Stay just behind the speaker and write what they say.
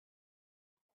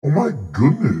Oh my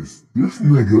goodness, this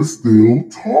nigga's still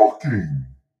talking.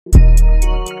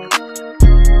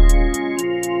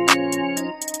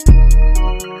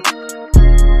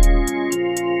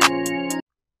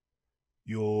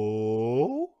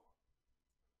 Yo,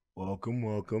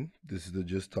 welcome. This is the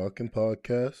Just Talking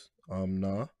podcast. I'm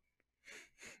Nah,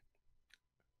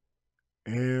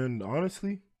 and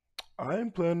honestly, I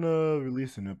ain't planning to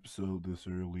release an episode this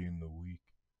early in the week,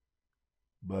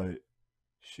 but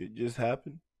shit just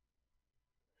happened,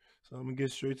 so I'm gonna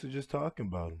get straight to just talking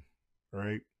about them.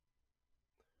 Right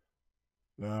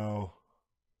now,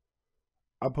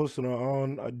 I posted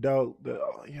on. I doubt that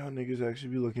y'all niggas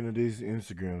actually be looking at this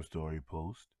Instagram story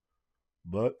post,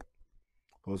 but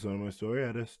posted on my story. I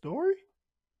had a story.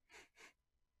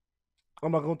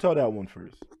 I'm not gonna tell that one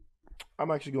first.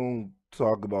 I'm actually gonna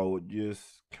talk about what just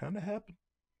kind of happened.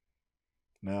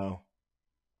 Now,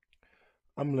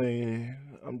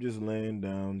 I'm just laying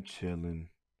down, chilling.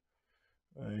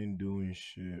 I ain't doing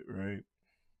shit, right?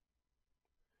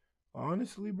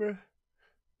 Honestly, bruh,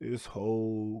 this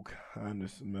whole kind of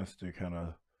semester kind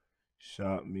of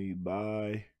shot me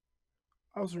by.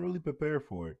 I wasn't really prepared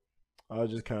for it. I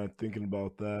was just kind of thinking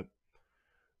about that,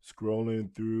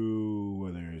 scrolling through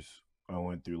whether it's, I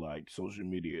went through like social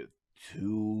media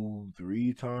two,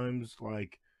 three times,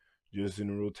 like just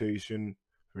in rotation.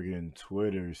 Freaking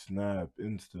Twitter, Snap,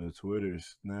 Insta, Twitter,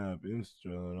 Snap, Insta.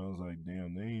 And I was like,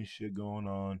 damn, there ain't shit going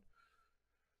on.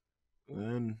 And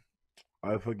then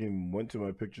I fucking went to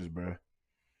my pictures, bruh.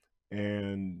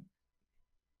 And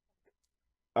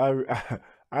I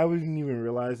I didn't even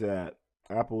realize that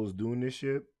Apple was doing this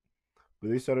shit. But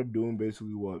they started doing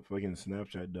basically what fucking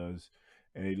Snapchat does.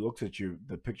 And it looks at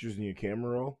the pictures in your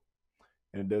camera roll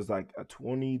and it does like a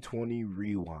 2020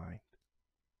 rewind.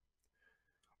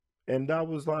 And that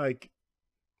was like,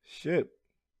 shit.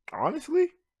 Honestly,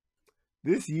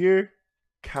 this year,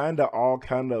 kind of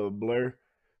a blur.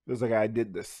 Feels like I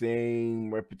did the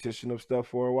same repetition of stuff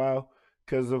for a while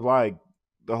because of like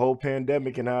the whole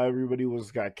pandemic and how everybody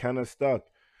was got kind of stuck.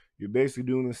 You're basically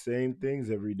doing the same things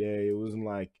every day. It wasn't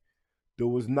like there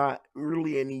was not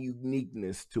really any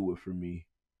uniqueness to it for me.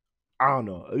 I don't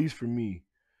know, at least for me.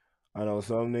 I know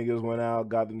some niggas went out,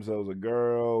 got themselves a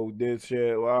girl, did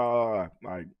shit. Well,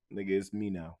 like nigga, it's me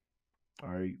now. All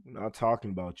right, we're not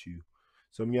talking about you.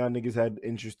 Some of y'all niggas had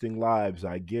interesting lives.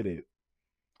 I get it,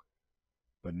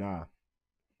 but nah.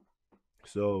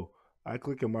 So I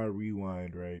click on my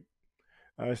rewind, right?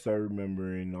 I start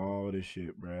remembering all this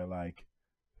shit, bro. Like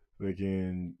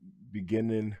freaking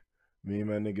beginning, me and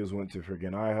my niggas went to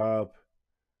freaking IHOP.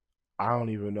 I don't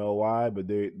even know why, but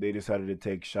they decided to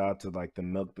take shots of like the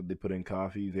milk that they put in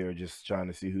coffee. They were just trying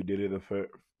to see who did it the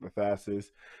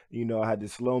fastest. You know, I had the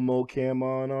slow mo cam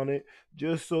on it,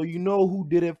 just so you know who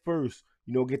did it first.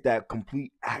 You know, get that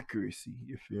complete accuracy.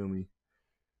 You feel me?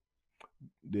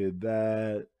 Did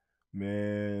that,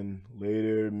 man.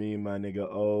 Later, me and my nigga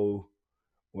O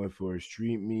went for a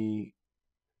street meet.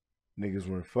 Niggas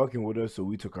weren't fucking with us, so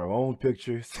we took our own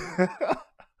pictures.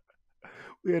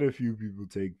 We had a few people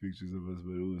take pictures of us,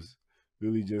 but it was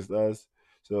really just us.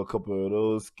 So a couple of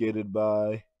those skidded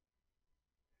by.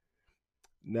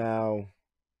 Now,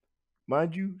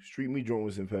 mind you, Street Meet Joint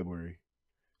was in February.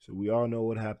 So we all know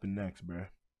what happened next, bruh.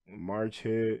 March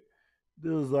hit.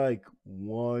 There was like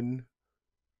one,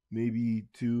 maybe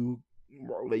two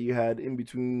that you had in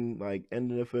between, like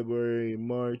ending of February and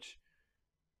March.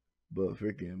 But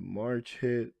freaking March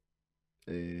hit,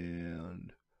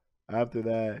 and after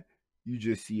that, you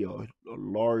just see a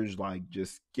large, like,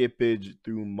 just skippage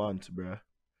through months, bruh.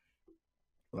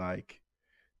 Like,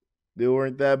 there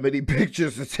weren't that many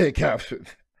pictures to take after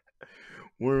that.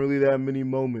 Weren't really that many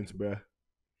moments, bruh.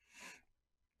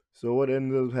 So what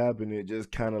ended up happening, it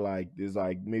just kind of like, there's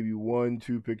like maybe one,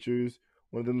 two pictures.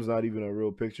 One of them is not even a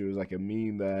real picture. It was like a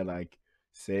meme that I like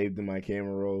saved in my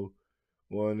camera roll.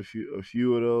 A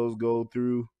few of those go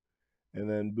through, and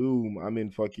then boom, I'm in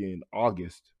fucking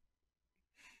August.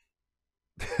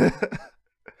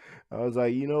 I was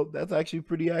like, that's actually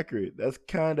pretty accurate. That's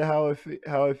kind of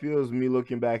how it feels me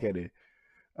looking back at it.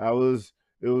 I was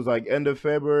it was like end of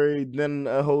February, then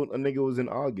a nigga was in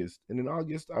August, and in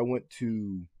August I went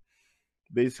to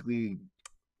basically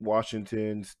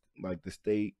Washington, like the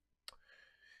state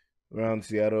around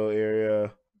Seattle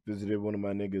area. Visited one of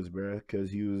my niggas, bruh,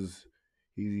 because he's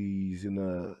in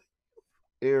the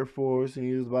Air Force and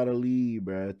he was about to leave,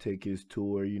 bruh. Take his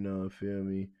tour, feel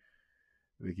me?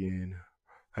 Again,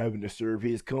 having to serve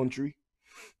his country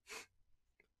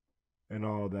and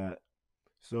all that.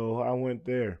 So I went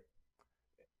there,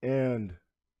 and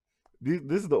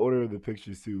this is the order of the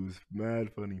pictures too. It was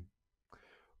mad funny.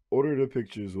 Order of the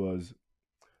pictures was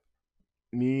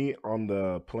Me on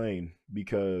the plane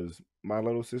because my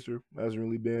little sister hasn't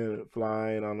really been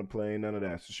flying on the plane, none of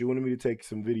that. So she wanted me to take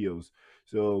some videos.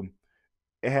 So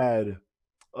it had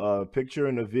a picture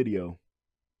and a video,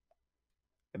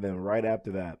 and then right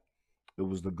after that, it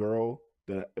was a girl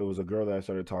that I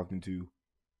started talking to,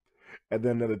 and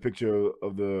then another picture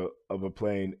of a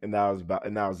plane, and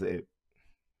that was it.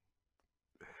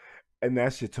 And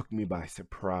that shit took me by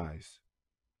surprise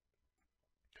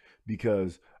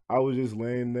because I was just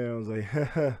laying there. I was like,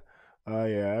 oh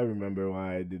yeah, I remember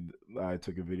why I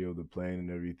took a video of the plane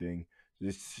and everything,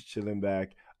 just chilling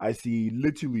back. I see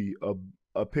literally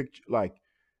a picture, like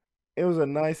it was a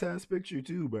nice ass picture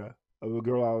too, bruh, of a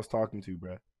girl I was talking to,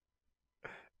 bruh.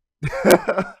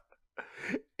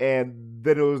 And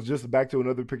then it was just back to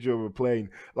another picture of a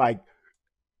plane. Like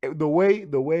the way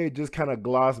it just kind of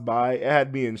glossed by, it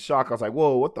had me in shock. I was like,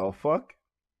 whoa, what the fuck?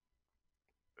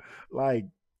 Like,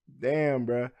 damn,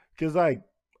 bruh. Cause like,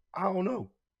 I don't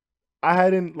know. I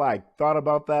hadn't like thought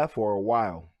about that for a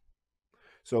while.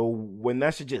 So when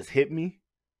that shit just hit me,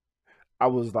 I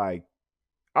was like,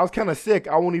 I was kind of sick.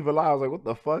 I won't even lie. I was like, what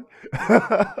the fuck?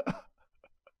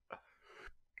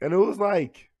 And it was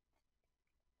like,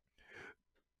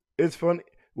 it's funny.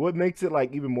 What makes it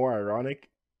like even more ironic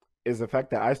is the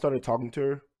fact that I started talking to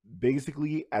her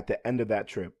basically at the end of that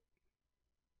trip.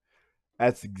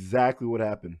 That's exactly what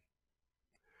happened.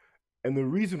 And the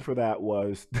reason for that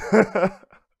was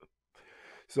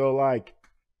so like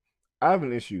I have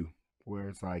an issue where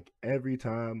it's like every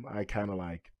time I kind of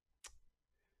like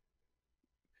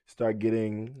start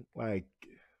getting like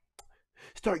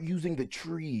start using the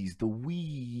trees, the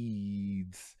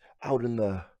weeds out in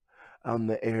the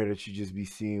air that you just be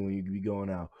seeing when you be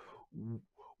going out.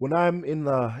 When I'm in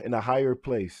a higher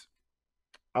place,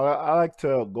 I like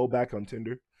to go back on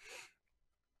Tinder,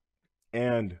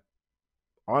 and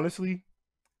honestly,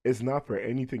 it's not for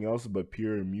anything else but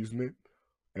pure amusement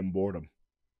and boredom.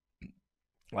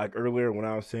 Like earlier when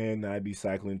I was saying that I'd be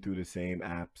cycling through the same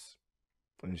apps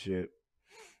and shit,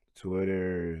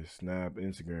 Twitter, Snap,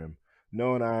 Instagram,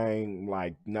 knowing I ain't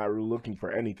like not really looking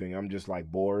for anything. I'm just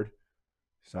like bored,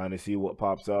 trying to see what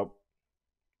pops up,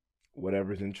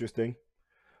 whatever's interesting.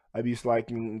 I'd be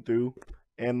cycling through,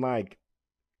 and like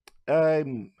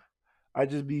um, I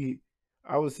just be,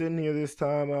 I was sitting here this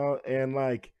time out, and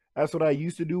like that's what I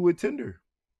used to do with Tinder.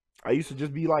 I used to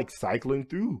just be like cycling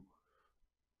through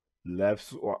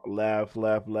left, right,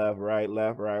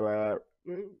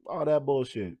 all that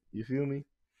bullshit. You feel me?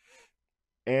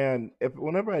 And if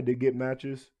whenever I did get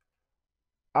matches,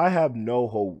 I have no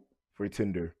hope for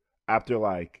Tinder after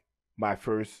like my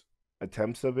first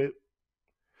attempts of it.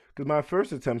 Because my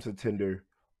first attempts at Tinder,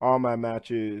 all my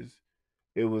matches,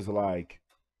 it was like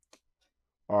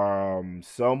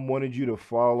some wanted you to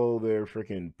follow their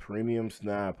freaking premium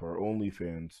Snap or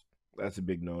OnlyFans. That's a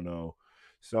big no no.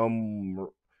 Some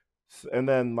and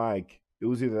then like it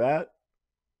was either that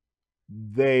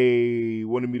they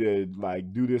wanted me to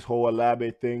like do this whole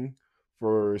elaborate thing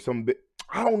for some bit.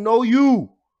 I don't know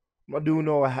you. I'm not doing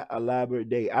no elaborate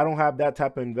date. I don't have that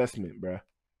type of investment, bruh.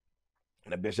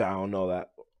 And I bitch, I don't know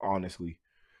that honestly.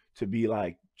 To be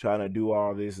like trying to do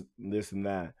all this and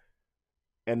that,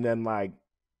 and then like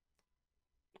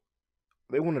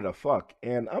they wanted to fuck,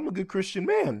 and I'm a good Christian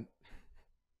man,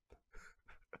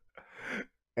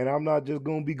 and I'm not just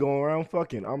gonna be going around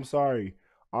fucking. I'm sorry,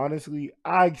 honestly,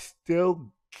 I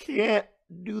still can't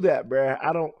do that, bruh.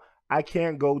 I don't. I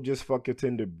can't go just fuck a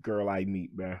Tinder girl I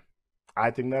meet, bruh.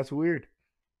 I think that's weird,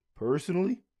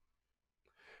 personally.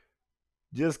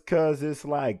 Just cause it's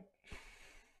like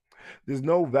there's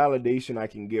no validation I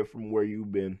can get from where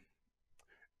you've been,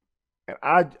 and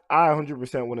I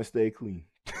 100% want to stay clean.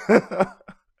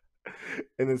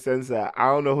 In the sense that I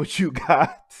don't know what you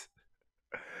got.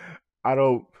 I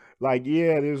don't like.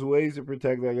 Yeah, there's ways to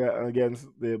protect against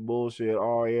the bullshit.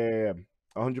 Oh yeah,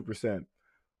 100%.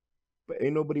 But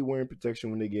ain't nobody wearing protection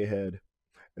when they get head,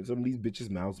 and some of these bitches'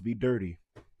 mouths be dirty.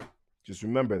 Just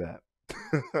remember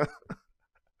that.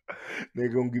 They're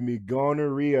gonna give me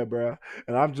gonorrhea, bruh.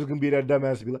 And I'm just gonna be that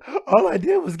dumbass to be like, all I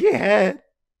did was get head.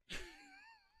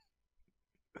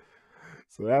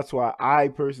 So that's why I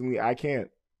personally I can't.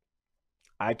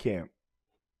 I can't.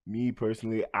 Me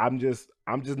personally, I'm just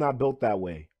not built that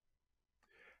way.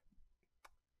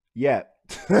 Yet.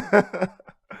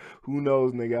 Who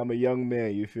knows, nigga? I'm a young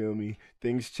man, you feel me?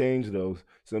 Things change though.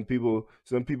 Some people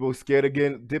scared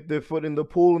again dip their foot in the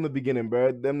pool in the beginning,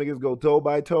 bro. Them niggas go toe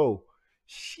by toe.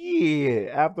 Shit.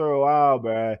 After a while,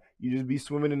 bro, you just be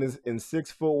swimming in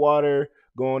 6 foot water,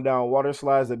 going down water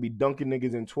slides that be dunking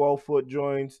niggas in 12-foot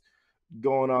joints,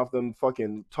 going off them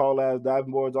fucking tall ass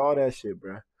diving boards, all that shit,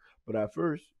 bro. But at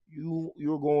first, you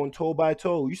were going toe by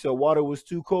toe. You said water was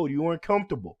too cold. You weren't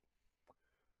comfortable.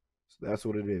 So that's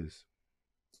what it is.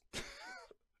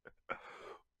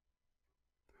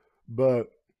 But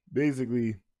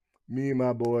basically, me and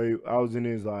my boy, I was in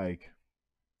his like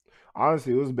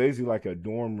honestly, it was basically like a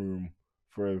dorm room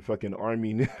for fucking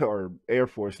army or air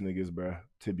force niggas, bro.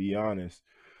 To be honest,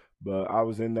 but I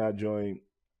was in that joint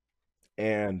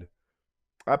and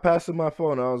I passed him my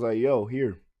phone. I was like, "Yo,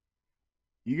 here,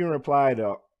 you can reply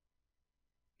to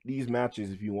these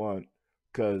matches if you want,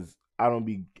 cause I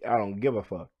don't give a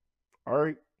fuck." All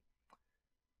right,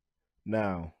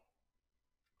 now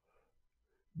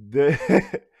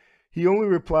the he only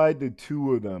replied to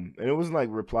two of them, and it wasn't like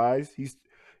replies.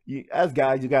 As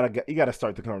guys, you gotta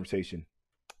start the conversation.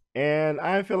 And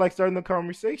I didn't feel like starting the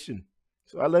conversation.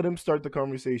 So I let him start the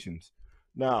conversations.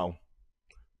 Now,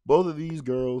 both of these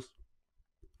girls,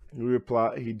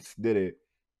 he just did it,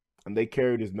 and they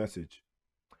carried his message.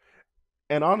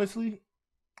 And honestly,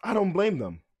 I don't blame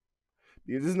them.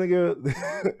 Because this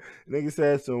nigga, nigga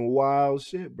said some wild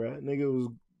shit, bro. Nigga was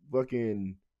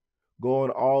fucking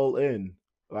going all in,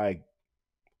 like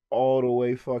all the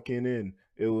way fucking in.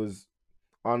 It was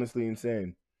honestly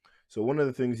insane. So one of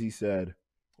the things he said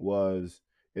was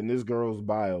in this girl's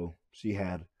bio, she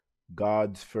had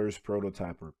God's first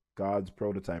prototyper, God's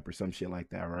prototype or some shit like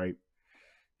that, right?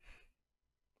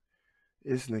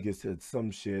 This nigga said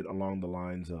some shit along the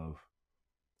lines of,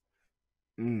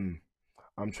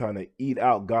 I'm trying to eat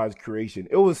out God's creation.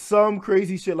 It was some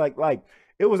crazy shit like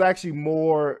it was actually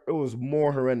more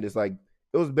horrendous. Like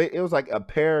it was like a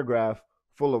paragraph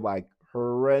full of like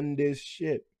horrendous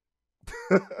shit.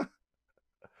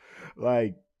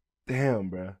 Like, damn,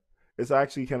 bro. It's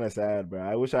actually kind of sad, bro.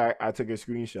 I wish I took a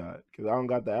screenshot because I don't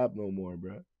got the app no more,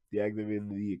 bro. Deactivated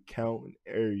the account and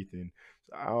everything.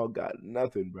 So I don't got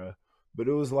nothing, bro. But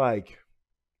it was like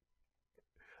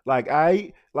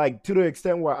I like to the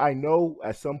extent where I know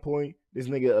at some point this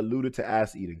nigga alluded to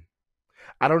ass eating.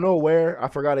 I don't know where. I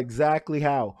forgot exactly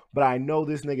how, but I know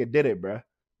this nigga did it, bro.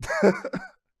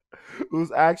 It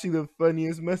was actually the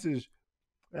funniest message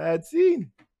I had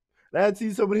seen. I had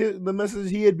seen some of the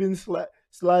messages he had been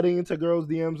sliding into girls'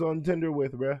 DMs on Tinder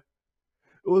with, bruh.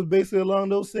 It was basically along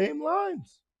those same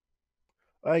lines.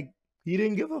 Like, he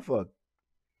didn't give a fuck.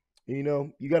 You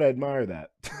know, you gotta admire that.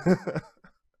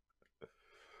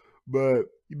 But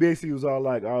he basically was all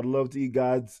like, I'd love to eat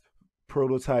God's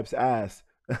prototype's ass.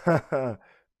 And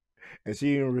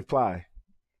she didn't reply.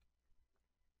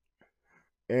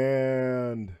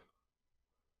 And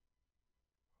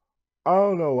I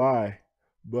don't know why,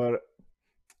 but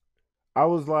I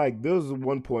was like, there was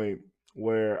one point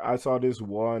where I saw this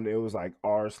one, it was like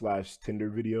r/Tinder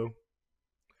video,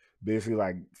 basically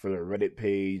like for the Reddit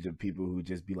page of people who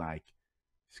just be like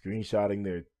screenshotting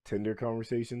their Tinder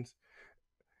conversations.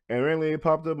 And randomly it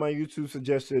popped up my YouTube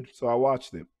suggested, so I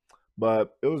watched it.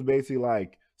 But it was basically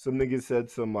like some nigga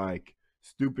said some like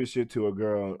stupid shit to a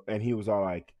girl, and he was all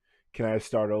like, "Can I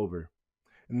start over?"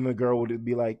 And the girl would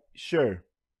be like, "Sure."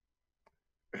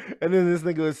 And then this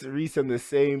nigga would resend the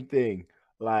same thing.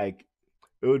 Like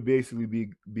it would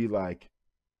basically be like,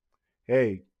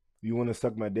 "Hey, you want to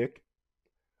suck my dick?"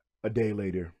 A day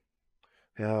later,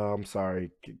 "Oh, I'm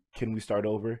sorry. Can we start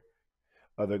over?"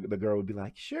 The girl would be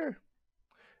like, "Sure."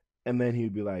 And then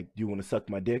he'd be like, "Do you want to suck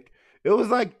my dick?" It was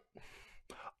like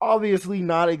obviously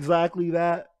not exactly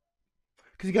that,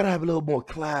 because you gotta have a little more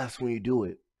class when you do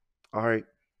it. All right.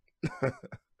 Let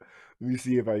me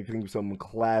see if I can think of something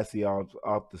classy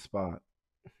off the spot.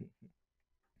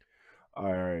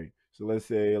 All right. So let's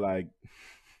say like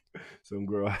some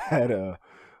girl had a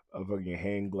fucking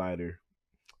hang glider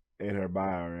in her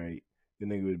bio, right? The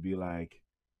nigga would be like,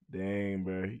 "Dang,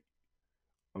 bro,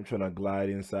 I'm trying to glide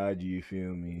inside you. You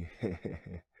feel me?"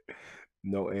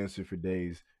 No answer for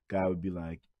days. Guy would be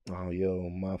like, "Oh, yo,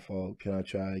 my fault. Can I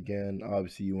try again?"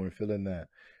 Obviously, you weren't feeling that.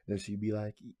 Then she'd be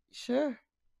like, "Sure."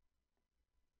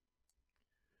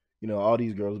 You know, all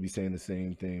these girls be saying the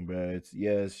same thing, bro. It's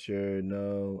yes, sure,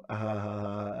 no, ah, ha,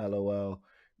 ha, ha, lol.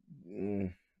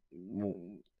 Mm,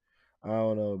 I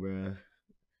don't know, bro.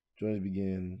 Joints be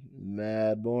getting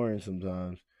mad boring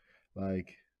sometimes.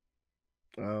 Like,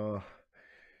 uh,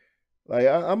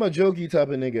 I'm a jokey type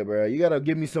of nigga, bro. You gotta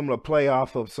give me something to play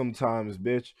off of sometimes,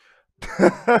 bitch.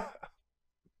 I'm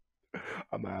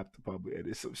gonna have to probably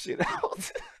edit some shit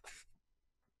out.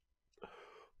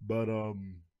 But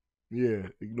yeah,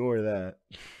 ignore that.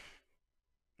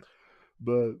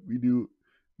 But we do.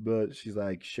 But she's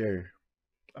like, "Sure,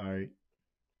 all right."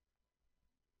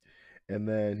 And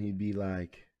then he'd be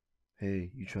like, "Hey,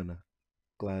 you trying to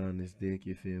glide on this dick?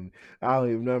 You feel me?" I don't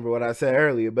even remember what I said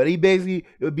earlier, but he basically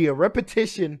it would be a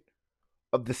repetition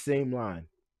of the same line.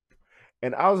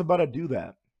 And I was about to do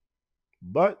that.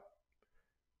 But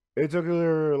it took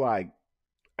her like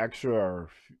extra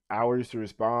hours to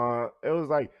respond. It was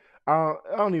like I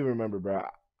don't even remember, bro.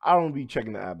 I don't be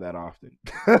checking the app that often,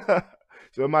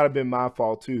 so it might have been my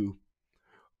fault too.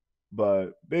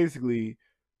 But basically,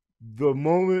 the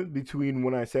moment between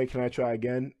when I said, "Can I try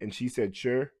again?" and she said,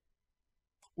 "Sure,"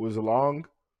 was long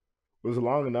was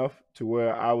long enough to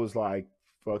where I was like,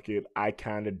 "Fuck it, I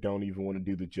kind of don't even want to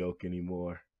do the joke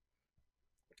anymore."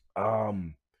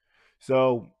 Um,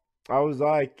 so I was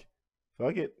like,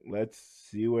 "Fuck it, let's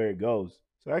see where it goes."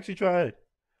 So I actually tried.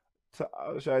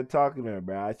 I started talking to her,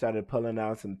 bro. I started pulling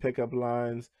out some pickup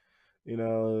lines,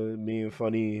 being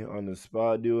funny on the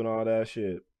spot, doing all that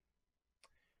shit,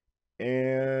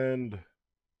 and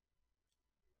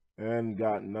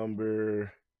got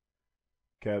number.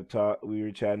 Kept talk. We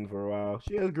were chatting for a while.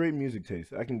 She has great music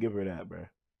taste. I can give her that, bro.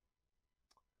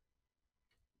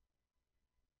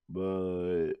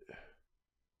 But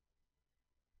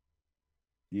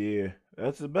yeah,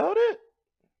 that's about it.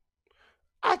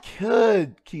 I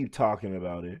could keep talking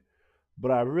about it, but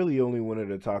I really only wanted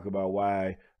to talk about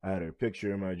why I had her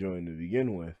picture in my joint to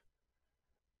begin with,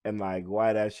 and like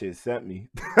why that shit sent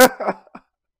me.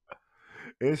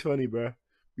 It's funny, bro.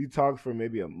 We talked for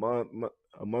maybe a month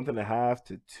and a half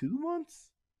to 2 months,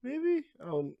 maybe.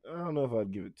 I don't know if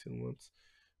I'd give it 2 months.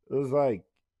 It was like,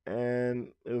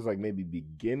 and it was like maybe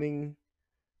beginning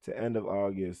to end of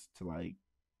August to like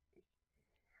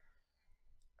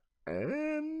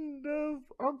end of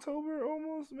October,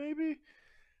 almost maybe,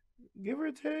 give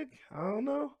or take. I don't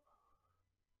know.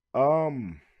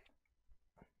 Um,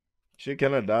 shit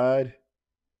kind of died,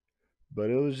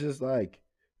 but it was just like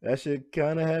that shit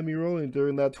kind of had me rolling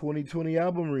during that 2020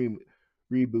 album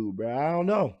reboot, bro. I don't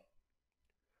know.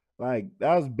 Like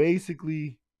that was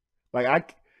basically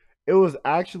like it was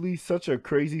actually such a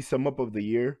crazy sum up of the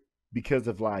year because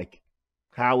of like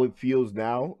how it feels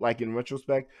now, like in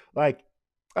retrospect. Like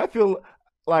I feel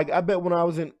like I bet when I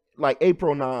was in like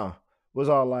April was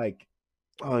all like,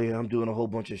 oh yeah, I'm doing a whole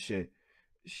bunch of shit.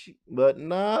 But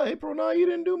nah, April you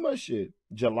didn't do much shit.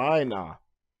 July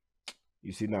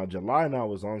You see now July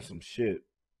was on some shit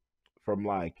from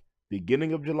like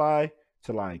beginning of July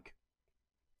to like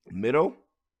middle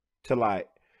to like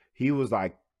he was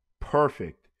like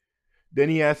perfect. Then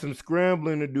he had some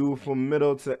scrambling to do from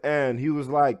middle to end. He was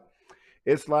like,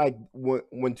 it's like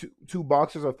when two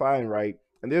boxers are fighting, right?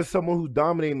 And there's someone who's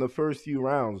dominating the first few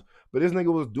rounds, but this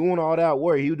nigga was doing all that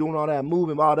work. He was doing all that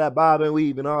moving, all that bob and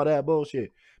weave, and all that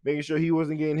bullshit, making sure he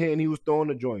wasn't getting hit and he was throwing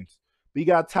the joints. But he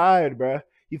got tired, bruh.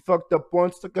 He fucked up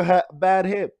once, took a bad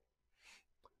hit.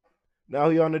 Now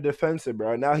he on the defensive,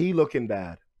 bro. Now he looking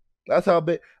bad. That's how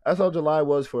big. That's how July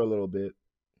was for a little bit.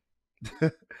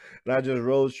 And I just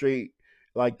rolled straight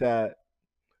like that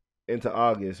into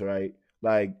August, right?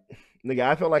 Like, nigga,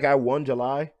 I felt like I won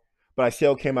July, but I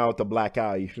still came out with a black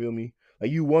eye. You feel me?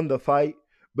 Like you won the fight,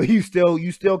 but you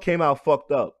still came out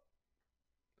fucked up.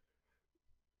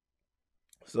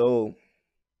 So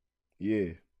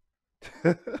yeah,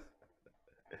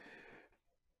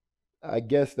 I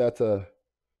guess that's a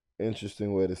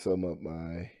interesting way to sum up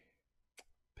my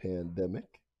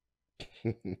pandemic.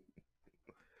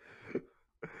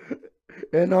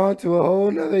 And on to a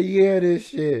whole nother year of this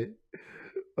shit.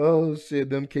 Oh shit,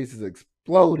 them cases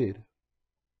exploded.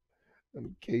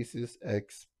 Them cases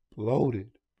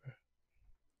exploded.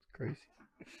 It's crazy.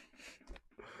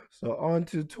 So on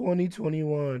to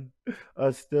 2021,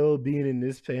 us still being in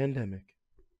this pandemic.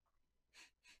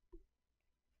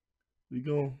 We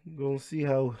gonna see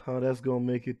how that's gonna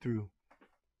make it through.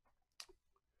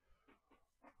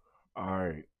 All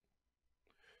right.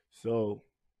 So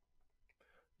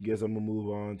guess I'm gonna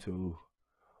move on to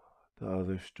the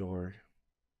other story.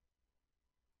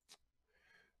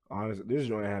 Honestly, this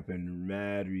joint happened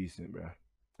mad recent, bro.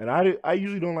 And I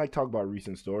usually don't like talk about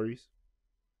recent stories,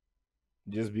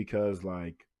 just because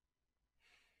like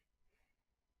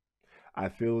I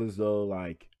feel as though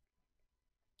like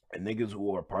and niggas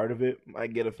who are part of it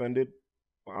might get offended.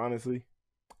 Honestly,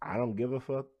 I don't give a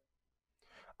fuck.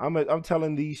 I'm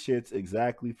telling these shits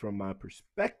exactly from my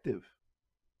perspective.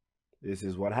 This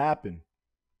is what happened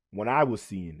when I was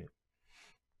seeing it.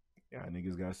 Y'all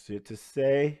niggas got shit to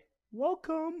say.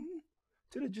 Welcome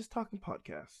to the Just Talking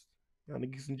podcast. Y'all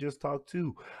niggas can just talk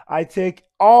too. I take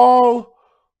all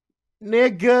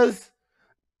niggas,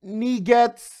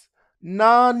 niggas,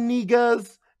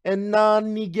 non-niggas, and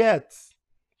non-niggas.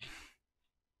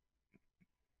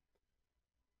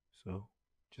 So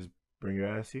just bring your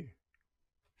ass here.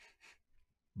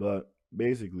 But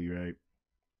basically, right,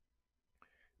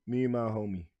 me and my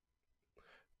homie,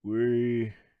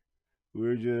 we We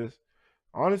were just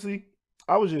honestly,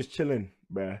 I was just chilling,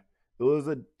 bruh. It was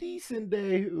a decent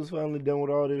day. It was finally done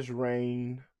with all this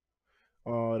rain,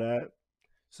 all that.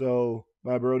 So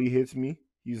my Brody hits me.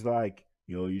 He's like,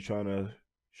 "Yo, you trying to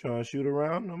shoot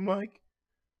around?" I'm like,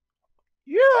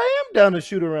 "Yeah, I am down to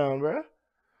shoot around, bruh."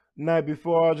 Night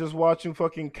before, I was just watching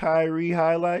fucking Kyrie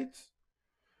highlights.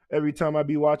 Every time I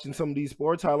be watching some of these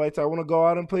sports highlights, I want to go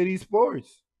out and play these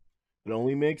sports. It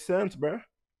only makes sense, bruh.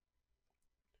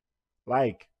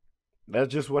 Like,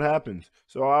 that's just what happens.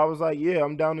 So I was like, yeah,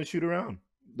 I'm down to shoot around,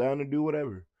 down to do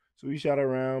whatever. So we shot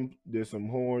around, did some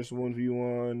horse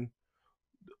 1v1,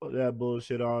 that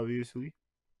bullshit, obviously.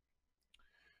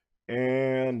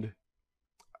 And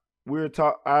we're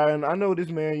talking, and I know this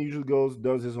man usually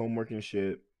does his homework and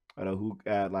shit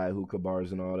at like hookah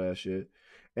bars and all that shit.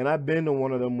 And I've been to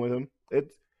one of them with him.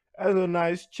 It's has a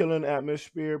nice chilling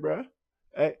atmosphere, bruh.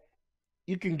 Eh,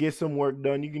 you can get some work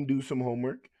done. You can do some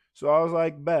homework. So I was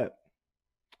like, bet.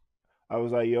 I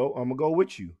was like, yo, I'm gonna go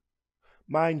with you.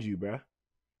 Mind you, bruh.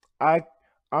 I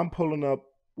I'm pulling up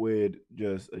with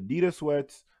just Adidas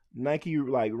sweats, Nike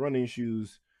like running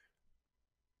shoes,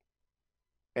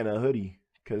 and a hoodie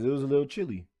because it was a little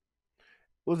chilly.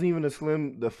 It wasn't even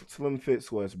the slim fit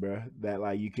sweats, bruh, that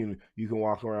like you can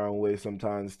walk around with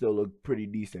sometimes still look pretty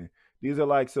decent. These are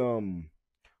like some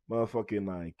motherfucking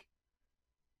like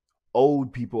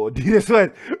old people Adidas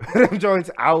sweats. Them joints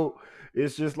out.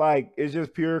 It's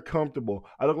just pure comfortable.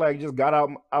 I look like I just got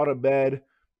out of bed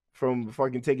from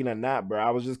fucking taking a nap, bro.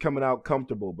 I was just coming out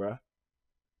comfortable, bro.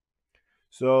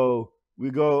 So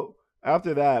we go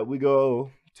after that. We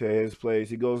go to his place.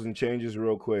 He goes and changes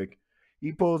real quick.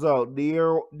 He pulls out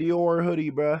Dior hoodie,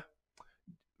 bruh,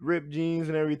 ripped jeans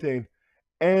and everything.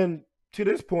 And to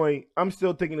this point, I'm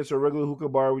still thinking it's a regular hookah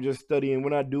bar. We're just studying.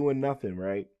 We're not doing nothing,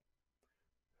 right?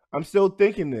 I'm still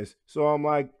thinking this. So I'm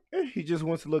like, he just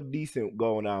wants to look decent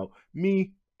going out.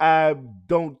 Me, I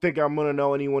don't think I'm gonna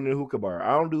know anyone in a hookah bar.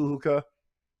 I don't do hookah.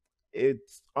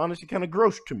 It's honestly kind of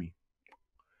gross to me.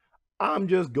 I'm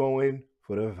just going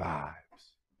for the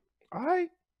vibes. All right?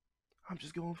 I'm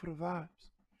just going for the vibes.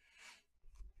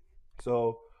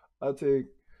 So I take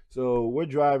so we're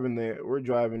driving there. We're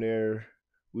driving there.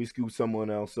 We scoop someone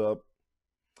else up.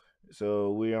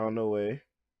 So we're on the way.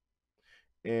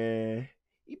 And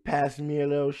he passed me a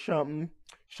little something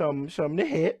to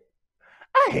hit.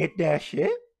 I hit that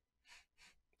shit.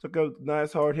 Took a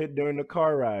nice hard hit during the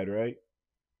car ride, right?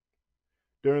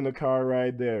 During the car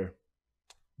ride there.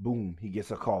 Boom, he gets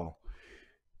a call.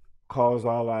 Calls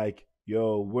all like,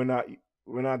 yo, we're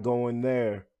not going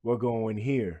there. We're going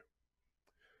here.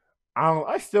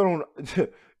 I still don't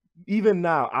even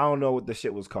now, I don't know what the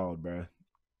shit was called, bro.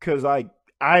 Cause like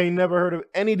I ain't never heard of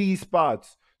any of these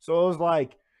spots. So it was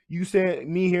like you said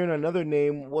me hearing another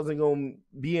name wasn't gonna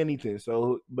be anything.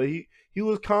 So but he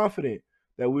was confident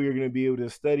that we were gonna be able to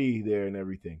study there and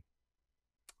everything.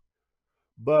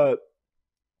 But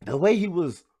the way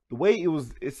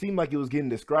it seemed like it was getting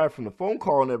described from the phone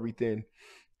call and everything.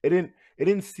 It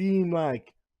didn't seem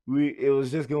like it was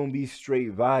just gonna be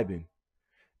straight vibing.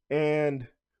 And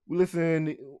we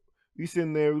listen, we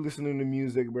sitting there, we listening to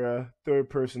music, bruh. Third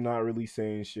person not really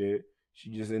saying shit. She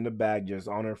just in the back, just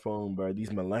on her phone, bruh.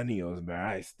 These millennials, bruh.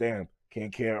 I stamp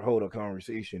can't hold a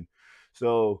conversation.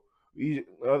 So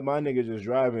my nigga just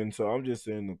driving, so I'm just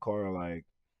in the car like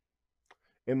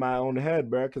in my own head,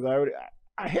 bruh, because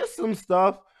I hit some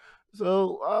stuff,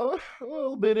 so a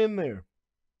little bit in there.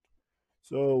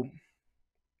 So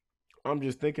I'm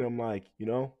just thinking, I'm like,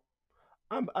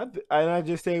 and I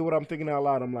just say what I'm thinking out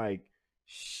loud. I'm like,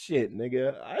 shit,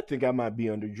 nigga, I think I might be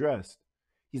underdressed.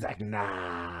 He's like,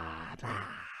 nah,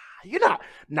 you're not,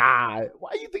 nah.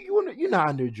 Why you think you're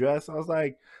not underdressed? I was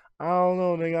like, I don't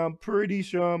know, nigga. I'm pretty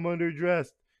sure I'm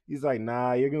underdressed. He's like,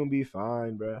 nah, you're gonna be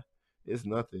fine, bruh. It's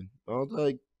nothing. I was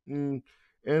like, and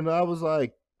I was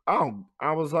like,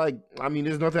 I was like, I mean,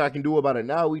 there's nothing I can do about it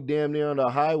now. We damn near on the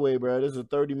highway, bro. This is a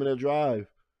 30-minute drive.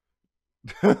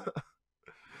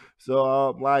 So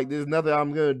like there's nothing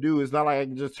I'm gonna do. It's not like I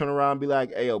can just turn around and be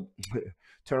like, hey yo,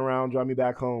 turn around, drive me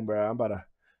back home, bro. I'm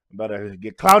about to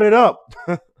get clouded up.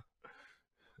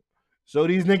 So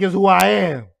these niggas who I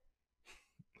am.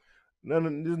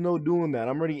 There's no doing that.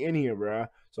 I'm already in here, bro.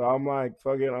 So I'm like,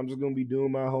 fuck it. I'm just gonna be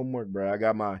doing my homework, bro. I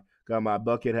got my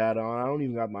bucket hat on. I don't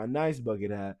even got my nice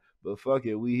bucket hat, but fuck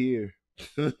it, we here.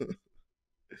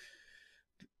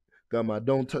 Got my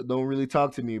don't really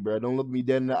talk to me, bro. Don't look me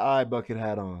dead in the eye bucket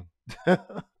hat on. Type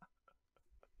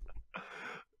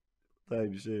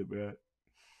shit, bro.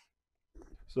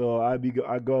 So I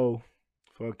go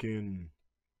fucking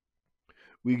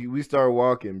we start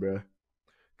walking, bro.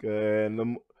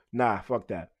 And nah, fuck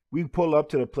that. We pull up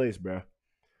to the place, bro.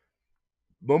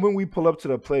 Moment we pull up to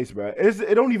the place, bro,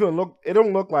 it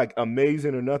don't look like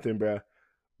amazing or nothing, bro.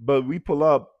 But we pull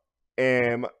up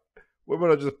and we're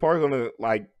gonna just park on the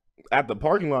like at the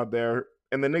parking lot there,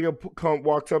 and the nigga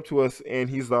walks up to us and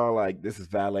he's all like, "This is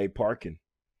valet parking.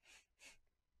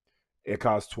 It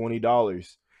costs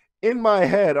 $20." In my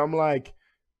head, I'm like,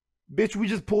 "Bitch, we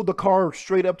just pulled the car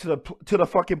straight up to the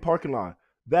fucking parking lot.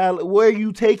 Where are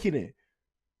you taking it,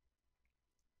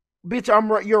 bitch?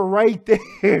 I'm right. You're right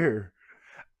there.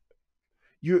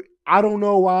 You. I don't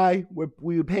know why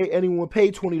we would pay anyone would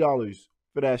pay $20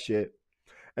 for that shit,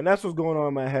 and that's what's going on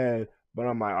in my head." But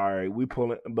I'm like, all right, we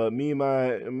pulling. But me and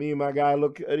my guy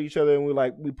look at each other and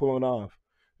we pulling off.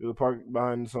 We park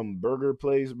behind some burger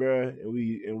place, bro, and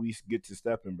we get to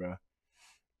stepping, bro.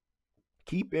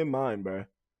 Keep in mind, bro.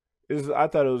 I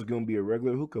thought it was gonna be a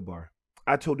regular hookah bar.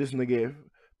 I told this nigga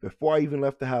before I even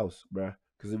left the house, bro,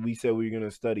 because we said we were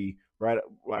gonna study right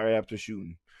after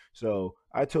shooting. So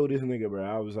I told this nigga, bro,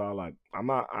 I was all like,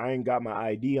 I ain't got my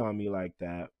ID on me like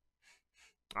that.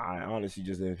 I honestly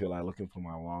just didn't feel like looking for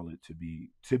my wallet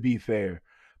to be fair.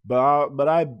 But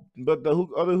the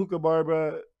other hookah bar,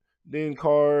 bro, then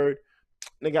card,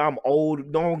 nigga, I'm old.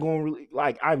 No one gonna really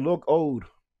like. I look old.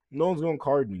 No one's gonna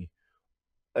card me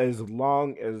as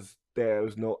long as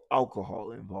there's no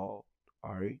alcohol involved.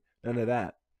 All right, none of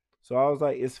that. So I was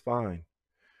like, it's fine.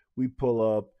 We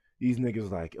pull up. These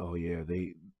niggas like, oh yeah,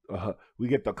 they. We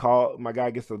get the call. My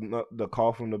guy gets the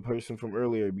call from the person from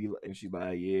earlier, and she's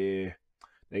like, yeah,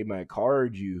 they might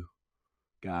card you,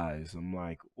 guys. I'm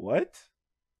like, what?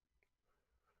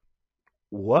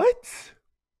 What?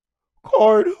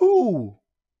 Card who?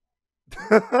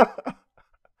 I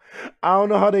don't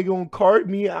know how they gonna card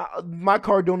me. My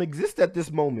card don't exist at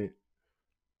this moment.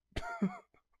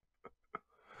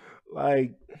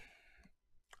 Like,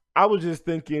 I was just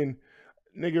thinking,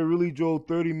 nigga really drove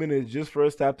 30 minutes just for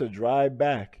us to have to drive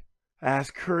back.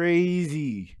 That's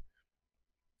crazy.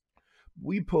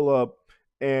 We pull up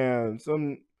and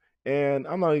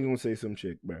I'm not even gonna say some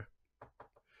chick, bro.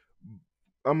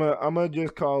 I'm gonna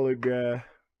just call her, bruh,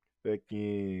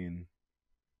 fucking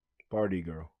party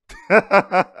girl.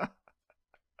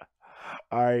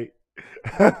 All right.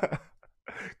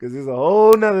 Because there's a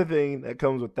whole nother thing that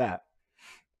comes with that.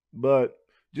 But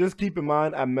just keep in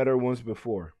mind, I met her once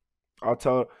before. I'll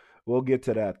tell. We'll get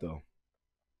to that though.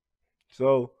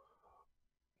 So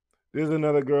there's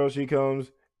another girl. She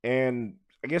comes, and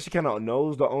I guess she kind of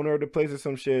knows the owner of the place or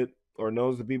some shit, or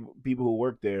knows the people who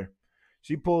work there.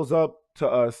 She pulls up to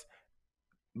us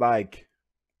like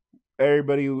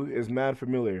everybody is mad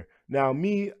familiar. Now,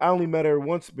 me, I only met her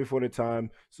once before the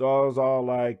time, so I was all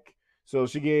like, so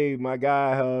she gave my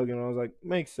guy a hug, and I was like,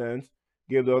 makes sense.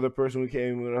 Give the other person we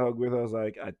came with a hug with, I was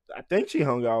like, I think she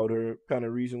hung out with her kind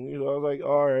of recently, so I was like,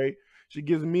 all right. She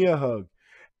gives me a hug,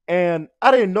 and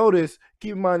I didn't notice.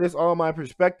 Keep in mind, this all my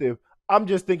perspective. I'm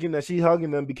just thinking that she's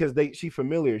hugging them because she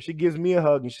familiar. She gives me a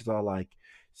hug, and she's all like,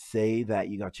 say that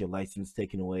you got your license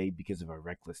taken away because of a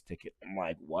reckless ticket. I'm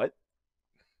like, what?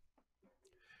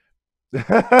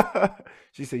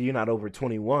 She said, "You're not over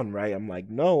 21, right?" I'm like,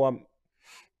 "No,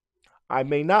 I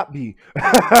may not be."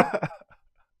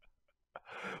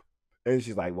 And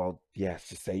she's like, "Well, yes,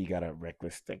 just say you got a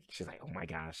reckless ticket." She's like, "Oh my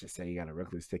gosh, just say you got a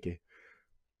reckless ticket."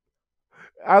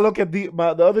 I look at the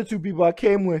other two people I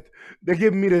came with. They're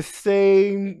giving me the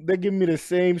same. They're giving me the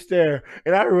same stare,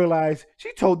 and I realize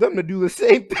she told them to do the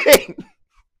same thing.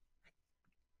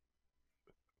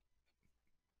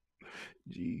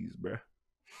 Jeez, bruh.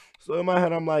 So in my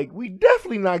head, I'm like, we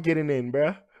definitely not getting in,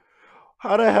 bruh.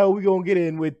 How the hell we gonna get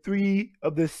in with three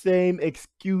of the same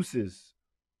excuses?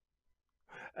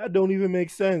 That don't even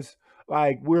make sense.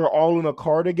 Like we're all in a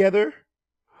car together.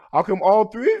 How come all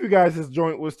three of you guys'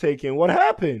 joint was taken? What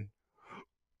happened?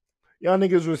 Y'all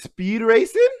niggas were speed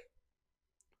racing?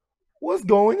 What's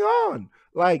going on?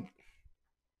 Like,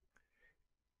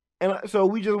 and so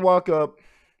we just walk up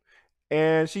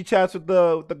and she chats with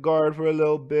the guard for a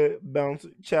little bit, bounce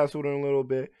chats with her a little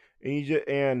bit,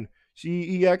 and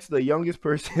he asked the youngest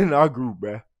person in our group,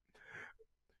 bruh.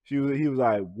 He was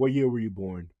like, "What year were you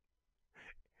born?"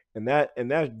 And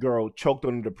that girl choked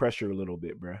under the pressure a little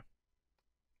bit, bruh.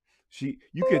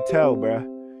 You could tell, bruh.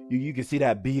 You could see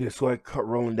that bead of sweat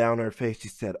rolling down her face. She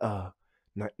said,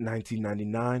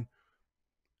 1999.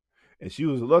 And she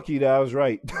was lucky that I was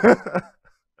right.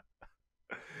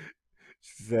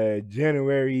 She said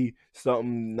January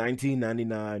something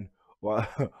 1999.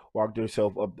 Walked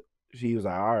herself up. She was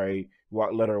like, all right,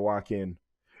 let her walk in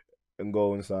and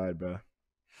go inside, bruh.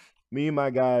 Me and my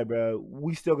guy, bruh,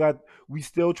 we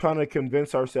still trying to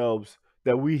convince ourselves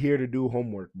that we here to do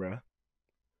homework, bruh.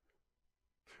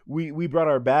 We brought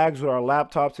our bags with our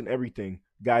laptops and everything.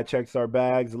 Guy checks our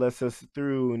bags, lets us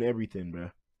through and everything, bro.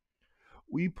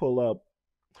 We pull up,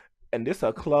 and this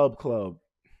a club.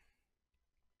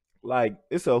 Like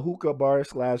it's a hookah bar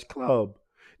slash club.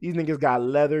 These niggas got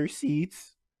leather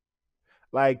seats.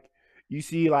 Like you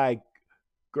see, like,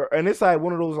 and it's like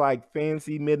one of those like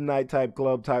fancy midnight type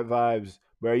club type vibes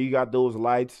where you got those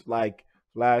lights like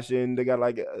flashing. They got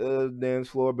like a dance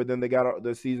floor, but then they got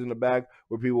the seats in the back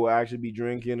where people will actually be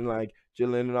drinking and like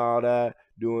chilling and all that,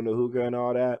 doing the hookah and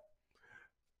all that.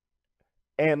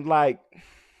 And like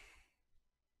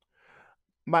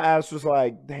my ass was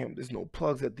like, damn, there's no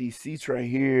plugs at these seats right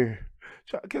here.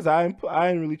 Because I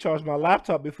didn't really charge my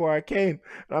laptop before I came.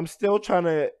 And I'm still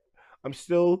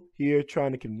here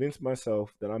trying to convince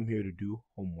myself that I'm here to do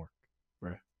homework,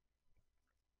 bruh.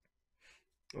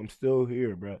 I'm still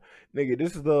here, bruh. Nigga,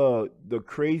 this is the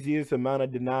craziest amount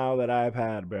of denial that I've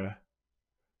had, bruh.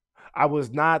 I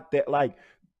was not that, like,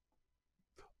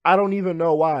 I don't even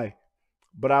know why,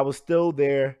 but I was still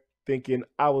there thinking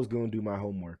I was going to do my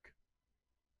homework.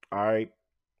 All right.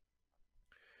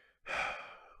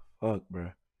 Fuck,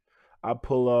 bruh. I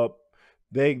pull up.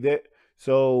 They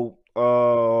so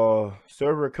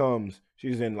server comes.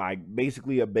 She's in like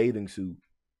basically a bathing suit,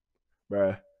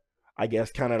 bruh. I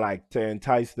guess kind of like to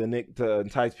entice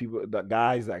people, the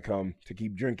guys that come to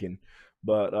keep drinking.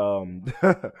 But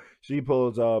she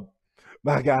pulls up.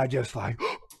 My guy just like,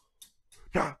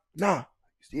 nah. You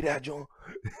see that, John?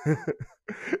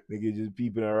 Nigga just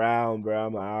peeping around, bro.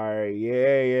 I'm like, all right,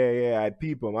 yeah. I'm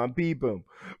peep him.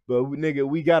 But nigga,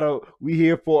 we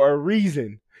here for a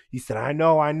reason. He said, I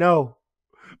know.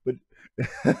 But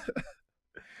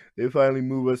they finally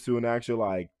move us to an actual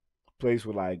like place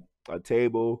with like a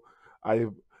table. I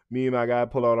Me and my guy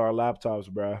pull out our laptops,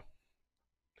 bro.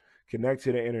 Connect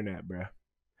to the internet, bro.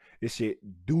 This shit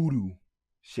doo doo.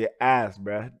 Shit ass,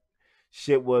 bro.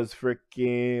 Shit was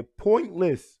freaking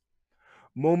pointless.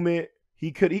 Moment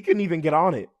he couldn't even get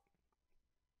on it.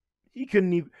 He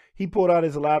couldn't even. He pulled out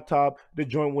his laptop. The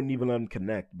joint wouldn't even let him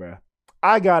connect, bro.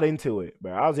 I got into it,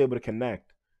 bro. I was able to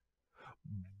connect,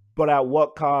 but at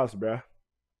what cost, bro?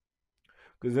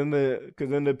 Because then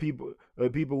the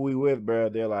people we with, bro,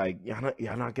 they're like,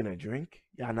 y'all not gonna drink.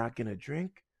 Y'all not gonna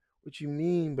drink. What you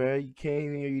mean, bro? You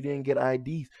came here, you didn't get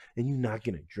IDs, and you not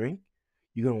gonna drink?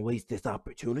 You gonna waste this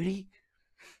opportunity?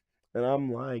 And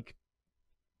I'm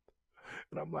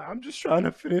just trying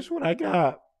to finish what I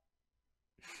got.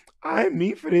 I ain't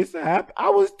mean for this to happen. I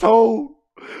was told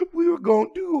we were gonna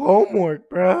do homework,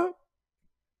 bro.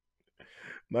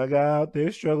 My guy out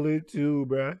there struggling too,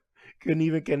 bro. Couldn't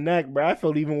even connect, bro. I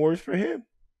felt even worse for him.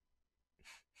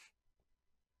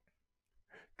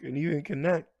 Couldn't even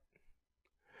connect.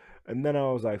 And then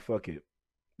I was like, fuck it.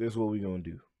 This is what we gonna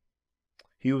do.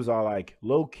 He was all like,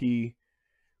 low key,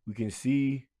 we can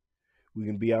see we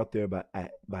can be out there by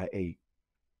 8.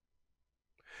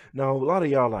 Now a lot of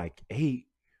y'all like 8.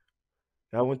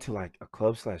 I went to like a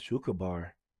club slash hookah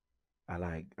bar at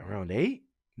like around 8.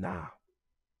 Nah.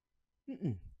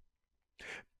 Mm-mm.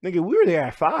 Nigga, we were there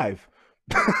at 5.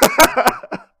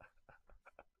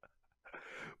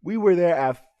 We were there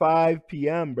at 5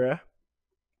 p.m., bruh.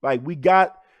 Like we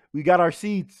got our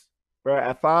seats, bruh,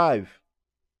 at 5.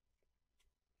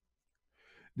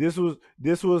 This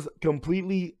was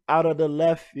completely out of the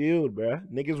left field, bruh.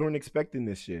 Niggas weren't expecting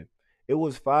this shit. It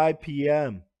was 5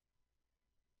 p.m.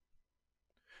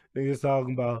 Niggas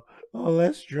talking about, oh,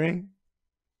 let's drink.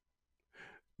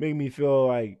 Make me feel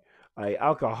like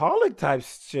alcoholic type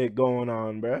shit going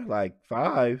on, bruh. Like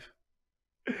 5.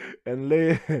 And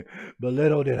but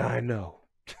little did I know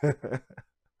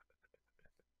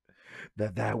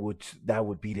that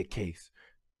would be the case.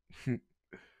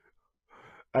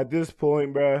 At this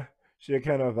point, bruh, shit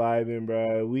kind of vibing,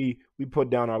 bruh. We put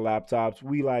down our laptops.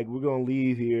 We're gonna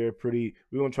leave here pretty.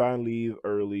 We're gonna try and leave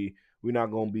early. We're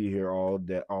not gonna be here all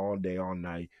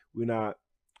night. We're not.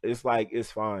 It's like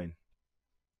it's fine.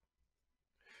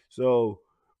 So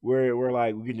we're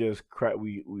like we can just crack.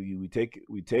 We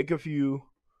take a few.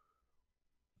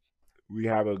 We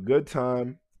have a good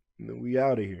time, and then we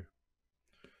out of here.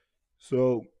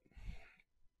 So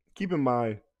keep in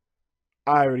mind,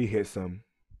 I already hit some.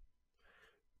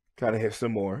 Kind of hit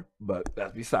some more, but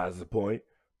that's besides the point.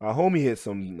 My homie hit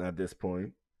some at this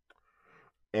point,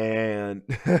 and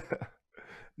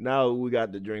now we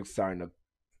got the drinks starting to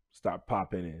start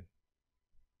popping in.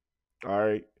 All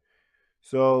right,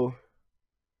 so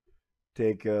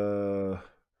take a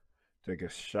take a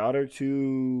shot or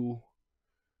two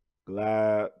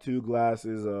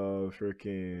glasses of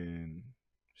freaking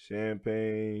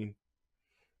champagne,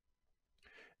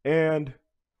 and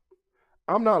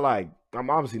I'm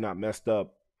obviously not messed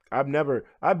up. I've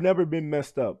never been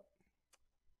messed up.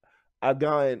 I've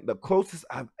gotten the closest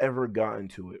I've ever gotten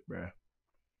to it, bruh.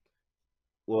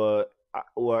 Well,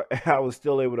 I was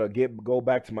still able to go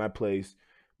back to my place,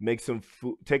 make some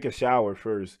food, take a shower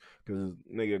first, because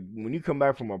nigga, when you come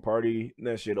back from a party,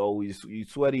 that shit always you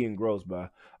sweaty and gross,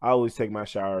 but I always take my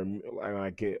shower when I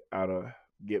get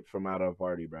from out of a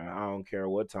party, bro. I don't care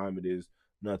what time it is,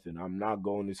 nothing. I'm not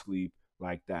going to sleep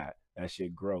like that. That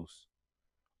shit gross.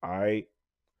 All right,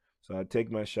 so I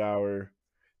take my shower,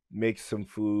 make some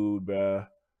food, bruh.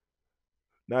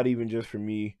 Not even just for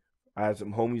me. I had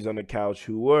some homies on the couch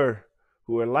who were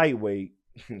lightweight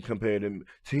compared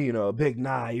to a big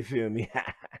nah. You feel me?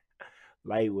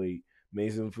 Lightweight.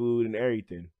 Made some food and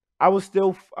everything. I was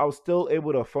still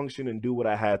able to function and do what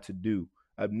I had to do.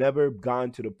 I've never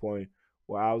gotten to the point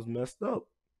where I was messed up.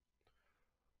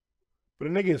 But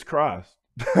a nigga is crossed.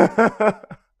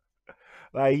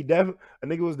 Like a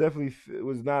nigga was definitely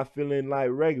was not feeling like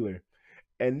regular.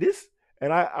 And this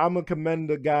and I'm gonna commend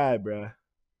the guy, bruh.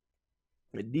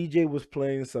 The DJ was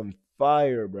playing some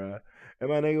fire, bro. And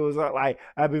my nigga was like,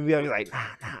 I've been like,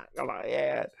 nah. I'm like,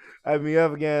 yeah. I've been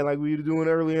up again, like we were doing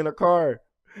earlier in the car.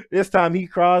 This time he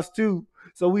crossed too.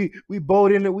 So we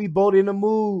both in the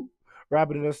mood,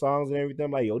 rapping the songs and everything.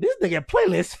 I'm like, yo, this nigga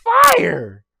playlist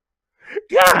fire.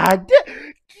 God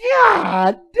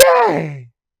dang.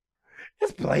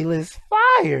 This playlist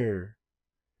fire.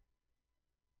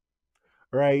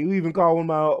 Right, you even called one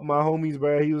of my homies,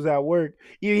 bro. He was at work.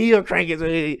 He'll crank it, so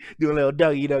he do a little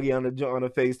Dougie on the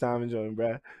FaceTime and join,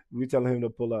 bro. We telling him to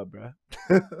pull up, bro.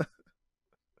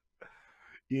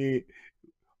 Yeah,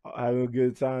 having a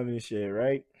good time and shit,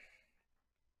 right?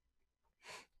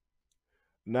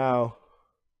 Now,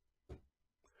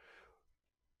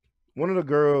 one of the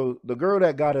girl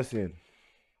that got us in,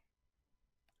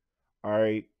 all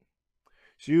right.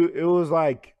 It was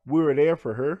like we were there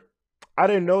for her. I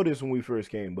didn't know this when we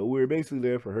first came, but we were basically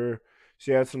there for her.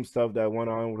 She had some stuff that went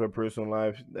on with her personal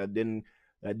life that didn't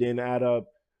add up.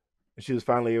 And she was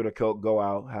finally able to go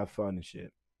out, have fun and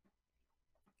shit.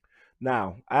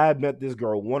 Now, I had met this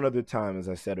girl one other time, as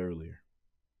I said earlier.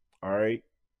 All right.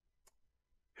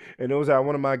 And it was at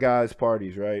one of my guys'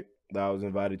 parties, right? That I was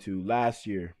invited to last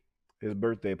year, his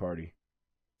birthday party.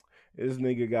 This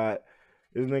nigga got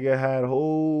this nigga had a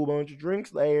whole bunch of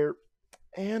drinks there.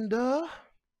 And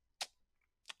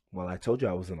well, I told you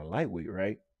I was in a lightweight,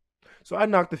 right? So I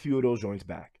knocked a few of those joints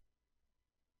back.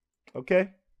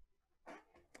 Okay?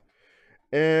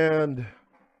 And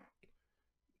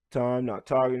time not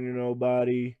talking to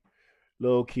nobody.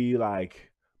 Low key,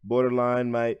 like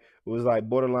borderline might was like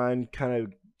borderline kind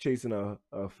of chasing a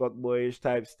fuckboyish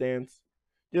type stance.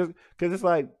 Just because it's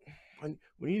like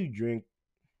when you drink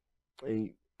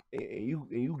and, and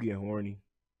you get horny.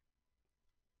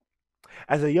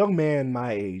 As a young man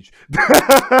my age,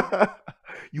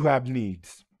 you have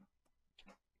needs.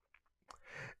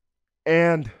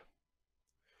 And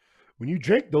when you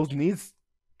drink, those needs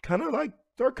kind of like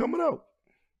start coming out.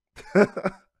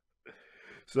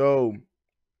 So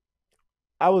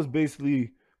I was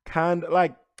basically kind of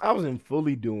like I wasn't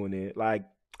fully doing it. Like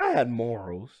I had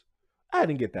morals. I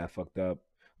didn't get that fucked up.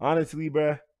 Honestly,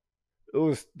 bruh, it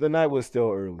was the night was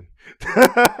still early.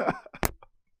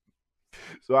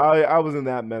 So I wasn't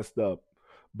that messed up.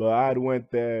 But I'd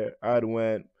went there. I'd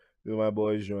went to my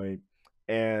boy's joint,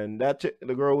 and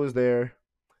the girl was there.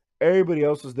 Everybody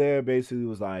else was there. Basically,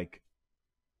 was like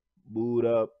booed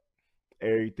up,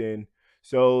 everything.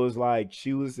 So it was like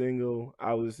she was single,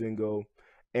 I was single,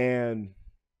 and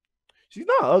she's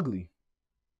not ugly.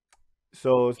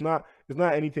 So it's not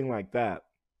anything like that.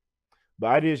 But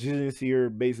I just didn't see her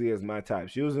basically as my type.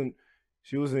 She wasn't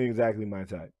exactly my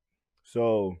type.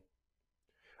 So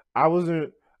I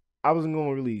wasn't I wasn't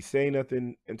gonna really say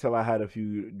nothing until I had a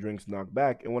few drinks knocked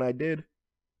back. And when I did,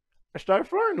 I started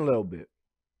flirting a little bit.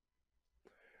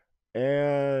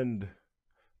 And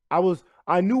I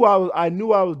knew I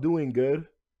was doing good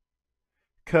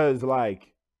because we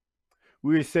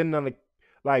were sitting on the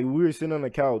we were sitting on the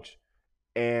couch,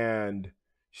 and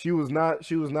she was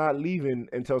not leaving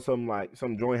until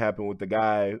some joint happened with the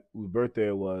guy whose birthday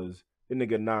it was. The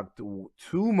nigga knocked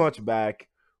too much back,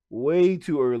 way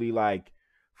too early. Like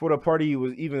before the party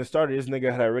was even started, this nigga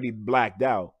had already blacked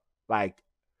out. Like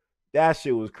that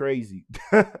shit was crazy.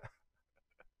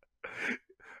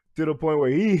 To the point where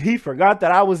he forgot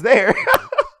that I was there.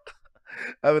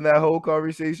 Having that whole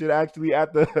conversation actually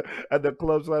at the at the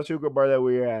club slash hookah bar that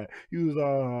we were at. He was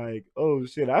all like, "Oh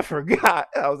shit, I forgot."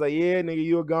 I was like, "Yeah, nigga,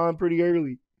 you were gone pretty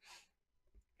early."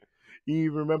 He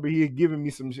even remember he had given me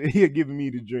some. He had given me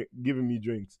the drink, giving me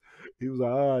drinks. He was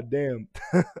like, "Ah, damn."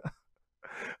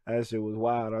 That shit was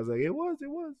wild. I was like, it was.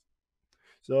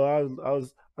 So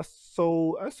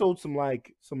I sold some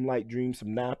light dreams,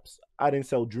 some naps. I didn't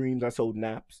sell dreams, I sold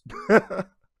naps.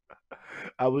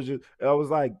 I was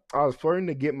flirting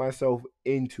to get myself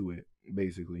into it,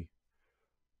 basically.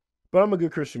 But I'm a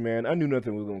good Christian man. I knew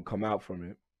nothing was gonna come out from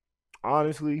it.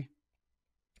 Honestly,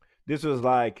 this was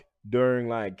like during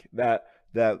like that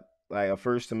like a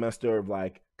first semester of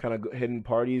like kind of hitting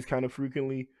parties kind of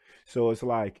frequently. So it's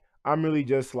like I'm really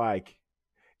just like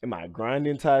in my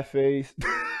grinding type phase.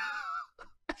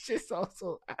 Just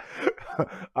also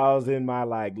I was in my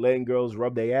like letting girls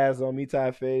rub their ass on me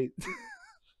type phase.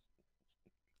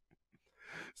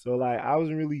 So like I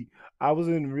wasn't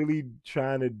really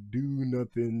trying to do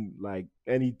nothing like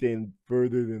anything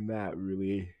further than that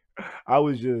really. I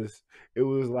was just it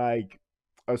was like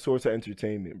a source of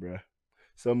entertainment, bruh.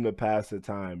 Something to pass the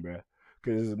time, bruh.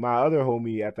 Cause my other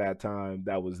homie at that time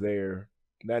that was there,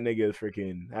 that nigga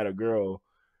freaking had a girl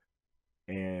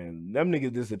and them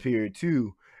niggas disappeared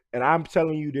too. And I'm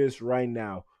telling you this right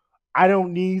now. I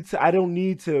don't need to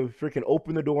freaking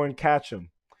open the door and catch them.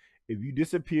 If you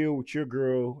disappear with your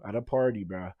girl at a party,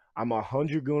 bro, I'm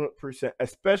 100%,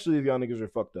 especially if y'all niggas are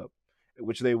fucked up,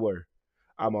 which they were.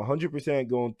 I'm 100%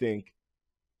 gonna think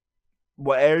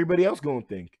what everybody else gonna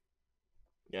think.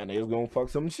 Yeah, niggas gonna fuck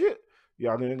some shit.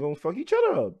 Y'all gonna fuck each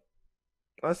other up.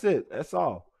 That's it. That's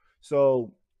all.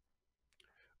 So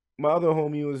my other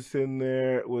homie was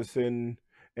sitting,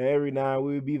 and every night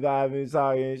we'd be vibing,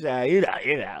 talking,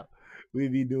 shit,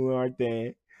 we'd be doing our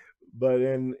thing. But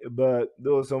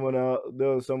there was someone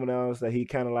else that he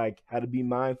kind of like had to be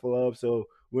mindful of. So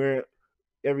we're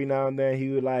every now and then he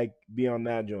would like be on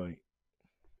that joint.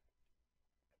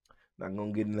 Not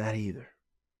gonna get in that either.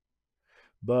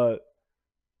 But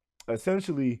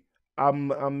essentially, I'm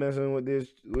messing with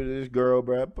this girl,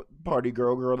 bro, party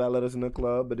girl that let us in the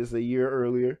club, but it's a year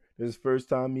earlier. This is first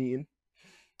time meeting,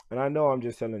 and I know I'm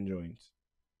just selling joints.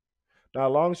 Now,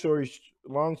 long story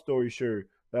short,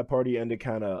 that party ended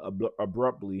kind of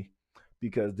abruptly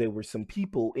because there were some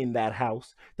people in that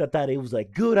house that thought it was a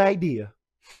good idea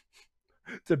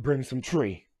to bring some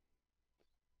tree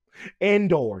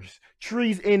indoors,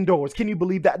 trees indoors. Can you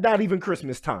believe that? Not even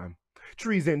Christmas time,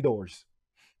 trees indoors,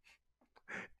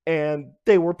 and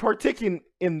they were partaking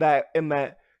in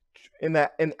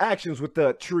actions with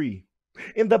the tree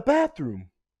in the bathroom.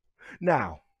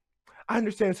 Now, I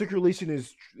understand circulation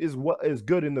is what is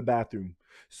good in the bathroom.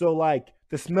 So like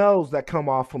the smells that come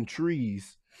off from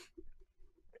trees,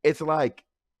 it's like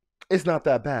it's not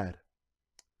that bad.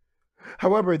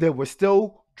 However, there were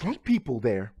still drunk people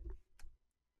there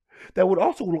that would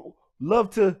also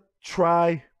love to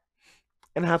try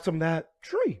and have some of that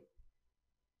tree.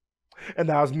 And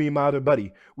that was me and my other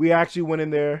buddy. We actually went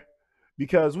in there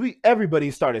because we everybody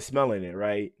started smelling it,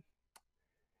 right?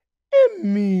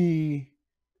 And me.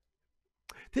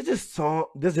 There's just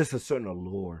a certain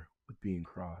allure with being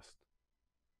crossed.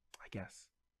 I guess.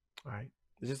 All right.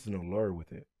 There's just an allure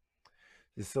with it.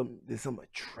 There's some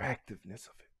attractiveness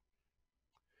of it.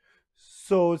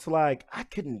 So it's like I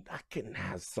couldn't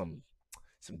have some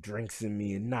drinks in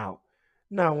me and now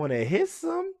want to hit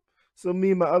some. So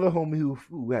me and my other homie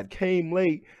who had came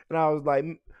late, and I was like,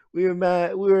 we were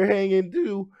mad, we were hanging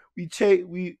too.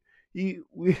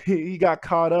 He got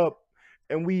caught up,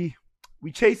 and we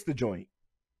chased the joint.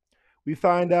 We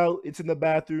find out it's in the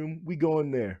bathroom. We go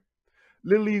in there.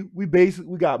 Literally, we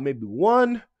got maybe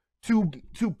two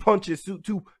punches,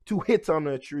 two hits on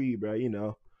the tree, bro. You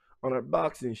know, on our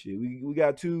box and shit. We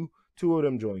got two of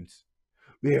them joints.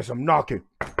 We hear some knocking.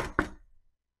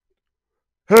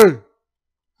 Hey,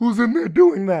 who's in there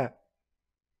doing that?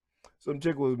 Some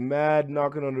chick was mad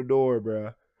knocking on the door,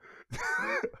 bro.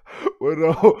 One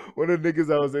of the niggas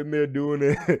that was in there doing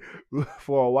it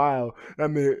for a while. That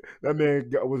man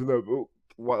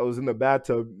was in the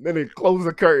bathtub. Then he closed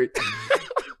the curtain.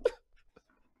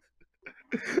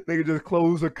 Nigga just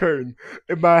closed the curtain.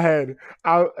 In my head,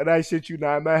 I shit you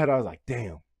not. In my head, I was like,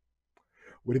 damn.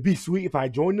 Would it be sweet if I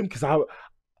joined them?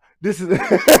 This is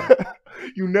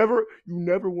you never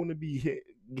want to be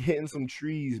hitting some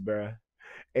trees, bruh.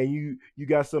 And you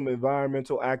got some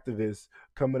environmental activists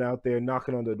coming out there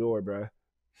knocking on the door, bruh.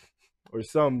 Or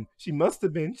some she must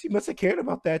have cared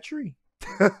about that tree.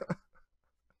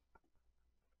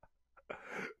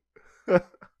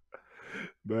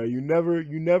 But you never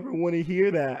want to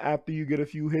hear that after you get a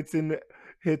few hits in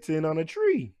on a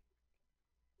tree.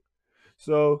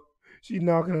 So she's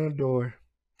knocking on the door.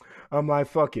 I'm like,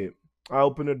 fuck it. I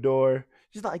open the door.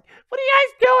 She's like, what are you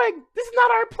guys doing? This is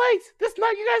not our place. This is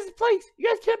not you guys' place. You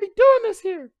guys can't be doing this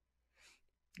here.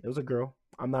 It was a girl.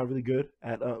 I'm not really good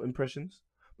at impressions,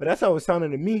 but that's how it sounded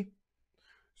to me.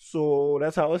 So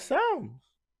that's how it sounds.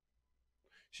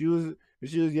 She was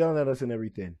she was yelling at us and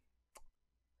everything.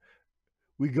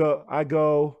 I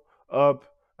go up,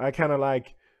 I kind of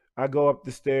like I go up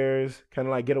the stairs, kind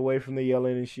of like get away from the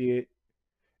yelling and shit.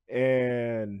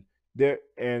 And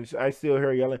I still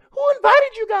hear yelling, "Who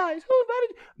invited you guys? Who invited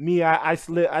you?" Me, I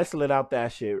slid out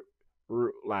that shit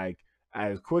like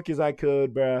as quick as I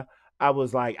could, bruh. I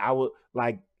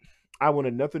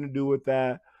wanted nothing to do with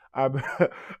that. I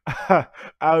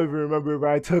I even remember if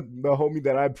I took the homie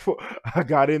that I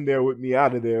got in there with me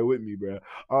out of there with me, bruh.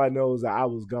 All I know is that I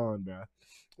was gone, bruh.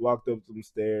 Walked up some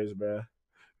stairs, bruh.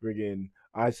 Friggin'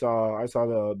 I saw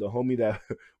the homie that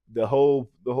the whole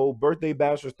birthday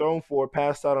bash was thrown for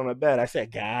passed out on a bed. I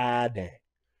said, God damn.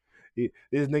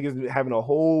 This nigga's having a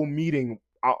whole meeting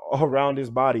around his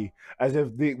body as if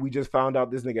we just found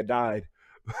out this nigga died.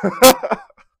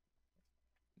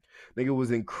 Nigga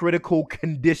was in critical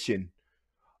condition.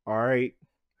 All right.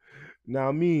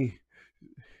 Now the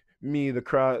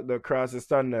cross is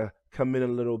starting to come in a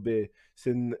little bit.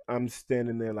 So I'm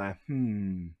standing there like,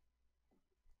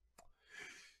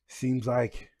 seems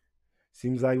like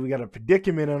we got a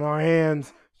predicament on our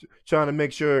hands, trying to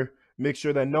make sure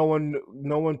that no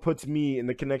one puts me in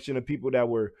the connection of people that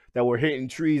were hitting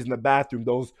trees in the bathroom.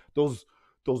 Those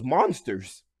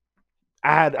monsters.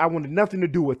 I wanted nothing to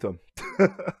do with them.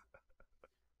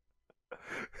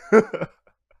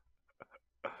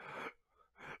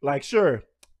 Like, sure,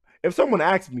 if someone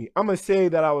asks me, I'm gonna say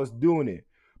that I was doing it,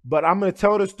 but I'm gonna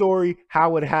tell the story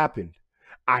how it happened.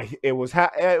 I'm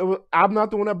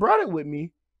not the one that brought it with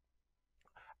me.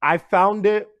 I found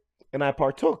it and I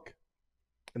partook,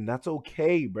 and that's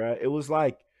okay, bro. It was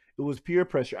peer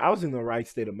pressure. I was in the right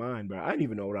state of mind, bro. I didn't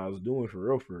even know what I was doing for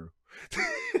real, for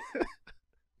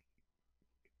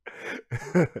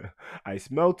real. I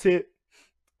smelt it,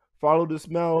 followed the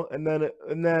smell, and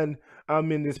then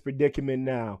I'm in this predicament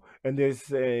now. And they're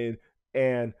saying,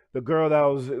 and the girl that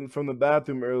was from the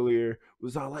bathroom earlier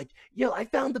was all like, "Yo, I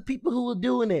found the people who were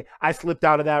doing it." I slipped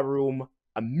out of that room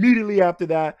immediately after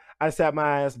that. I sat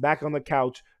my ass back on the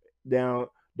couch, down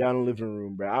down in the living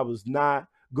room, bro. I was not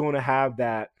going to have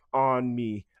that on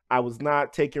me. I was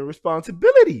not taking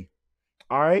responsibility.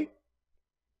 All right,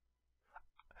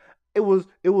 it was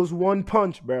one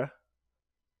punch, bro.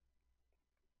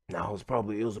 No,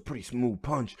 it was a pretty smooth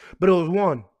punch, but it was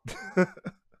one.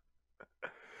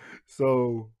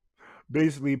 So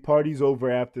basically, party's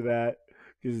over after that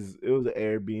because it was an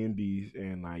Airbnb,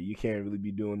 and like you can't really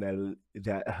be doing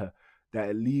that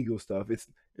illegal stuff. It's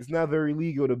not very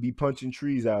legal to be punching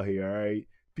trees out here. All right,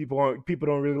 people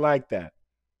don't really like that.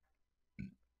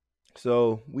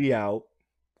 So we out,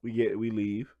 we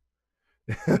leave,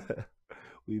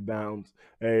 we bounce.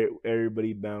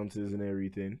 Everybody bounces and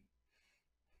everything.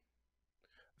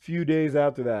 A few days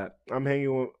after that, I'm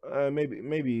hanging with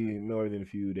maybe more than a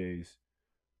few days,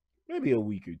 maybe a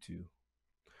week or two.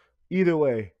 Either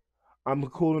way, I'm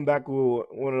cooling back with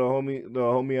one of the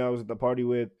homie I was at the party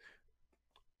with,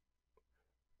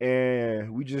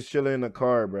 and we just chilling in the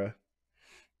car, bruh.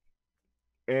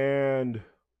 And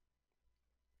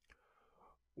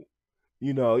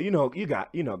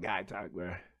guy talk,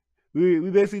 bruh. We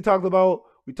basically talked about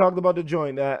the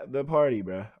joint at the party,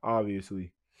 bruh.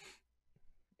 Obviously,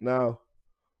 now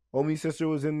homie sister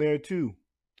was in there too,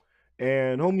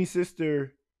 and homie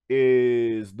sister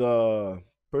is the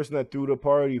person that threw the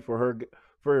party for her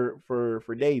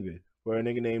for David, for a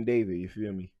nigga named David. You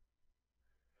feel me?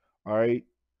 All right.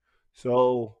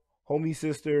 So homie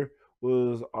sister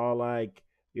was all like,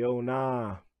 "Yo,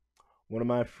 nah. One of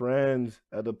my friends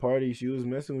at the party, she was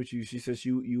messing with you. She said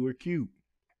you were cute."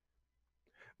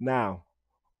 Now,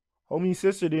 homie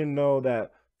sister didn't know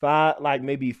that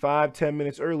maybe 5-10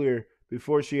 minutes earlier,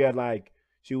 before she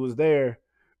was there,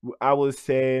 I was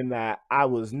saying that I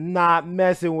was not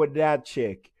messing with that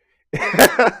chick.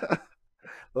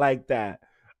 Like that.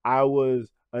 A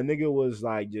nigga was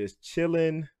like just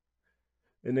chilling.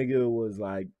 The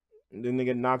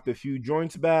nigga knocked a few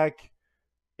joints back,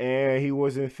 and he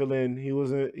was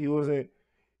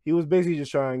basically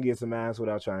just trying to get some ass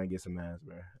without trying to get some ass,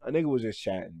 bro. A nigga was just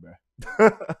chatting, bro.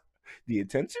 The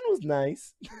attention was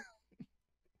nice,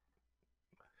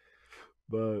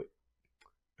 but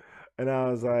and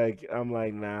I'm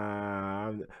like,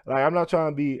 nah. I'm not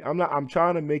trying to be. I'm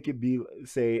trying to make it be,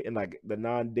 say, in like the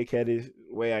non-dickheadish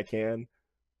way I can,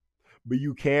 but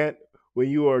you can't when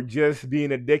you are just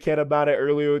being a dickhead about it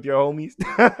earlier with your homies.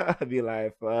 I'd be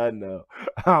like, fuck no,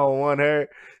 I don't want her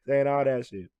saying all that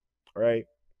shit. Right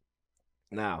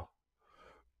now,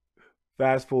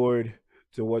 fast forward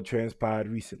to what transpired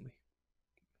recently.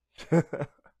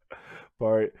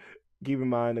 Part keep in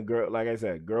mind the girl, like I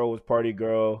said, girl was party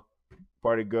girl.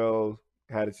 Party girl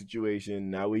had a situation.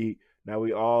 Now we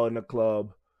all in the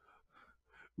club.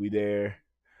 We there.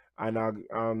 I'm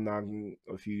knocking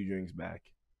a few drinks back.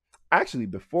 Actually,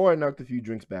 before I knocked a few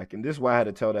drinks back, and this is why I had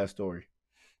to tell that story.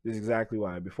 This is exactly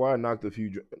why. Before I knocked a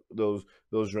few those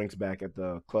drinks back at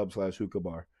the club slash hookah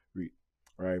bar,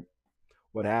 right?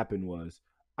 What happened was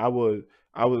I was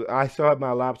I still had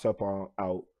my laptop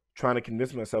out trying to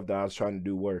convince myself that I was trying to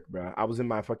do work, bro. I was in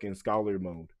my fucking scholar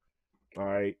mode. All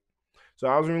right. So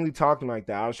I wasn't really talking like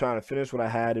that. I was trying to finish what I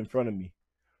had in front of me,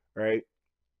 right?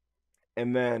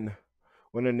 And then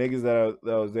one of the niggas that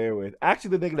I was there with,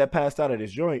 actually the nigga that passed out at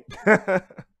his joint,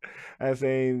 I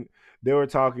saying they were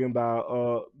talking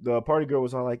about the party girl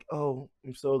was all like, "Oh,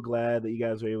 I'm so glad that you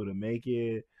guys were able to make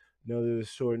it. No, this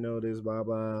short notice, blah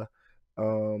blah.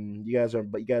 You guys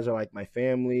are like my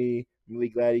family. I'm really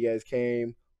glad you guys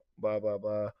came, blah blah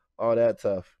blah, all that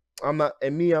stuff. I'm not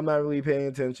really paying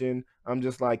attention. I'm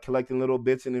just like collecting little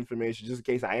bits and information just in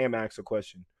case I am asked a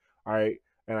question. All right,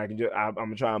 and I'm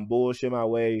gonna try and bullshit my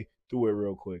way through it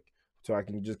real quick so I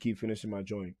can just keep finishing my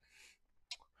joint.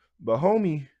 But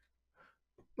homie,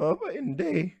 in the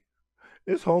day,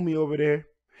 this homie over there,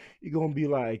 he gonna be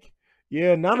like,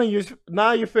 yeah, now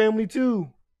your family too.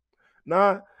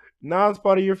 Nah, now it's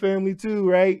part of your family too,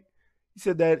 right? He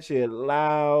said that shit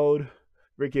loud,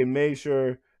 freaking made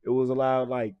sure it was allowed,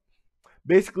 like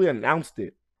basically announced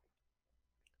it.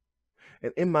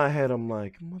 And in my head, I'm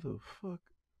like, motherfucker,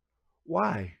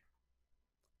 why?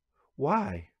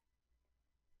 Why?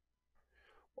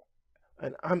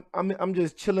 And I'm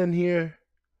just chilling here.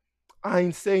 I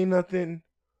ain't saying nothing.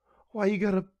 Why you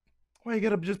gotta why you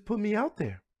gotta just put me out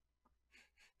there?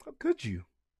 How could you?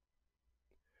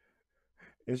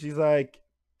 And she's like,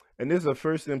 and this is the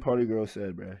first thing Party Girl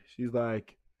said, bruh. She's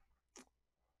like,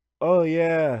 oh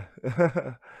yeah,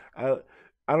 I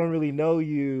I don't really know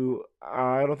you.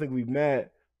 I don't think we've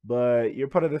met, but you're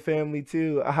part of the family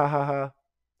too. Ah, ha ha ha.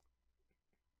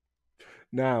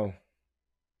 Now,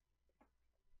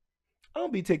 I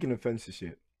don't be taking offense to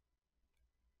shit.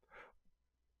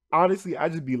 Honestly, I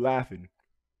just be laughing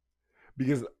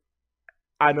because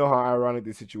I know how ironic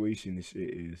the situation this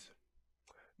shit is.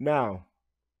 Now,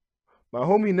 my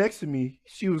homie next to me,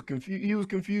 she was confused. He was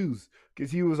confused because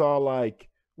he was all like,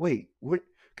 "Wait, what?"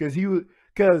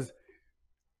 Because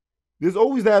there's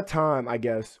always that time, I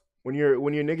guess, when your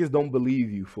niggas don't believe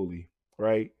you fully,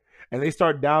 right? And they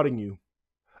start doubting you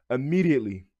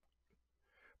immediately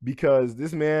because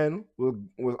this man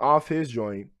was off his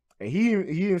joint and he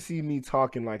didn't see me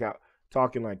talking like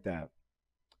that.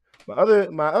 My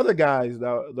other guys,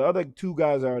 the other two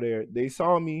guys out there, they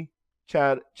saw me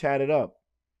chat it up.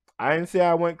 I didn't say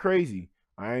I went crazy.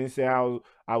 I didn't say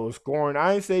I was scoring.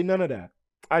 I didn't say none of that.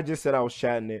 I just said I was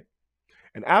chatting it.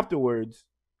 And afterwards,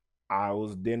 I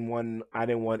didn't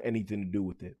want anything to do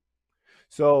with it.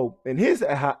 So in his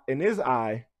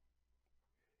eye,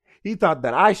 he thought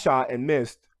that I shot and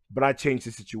missed, but I changed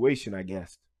the situation, I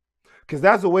guess. Cause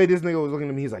that's the way this nigga was looking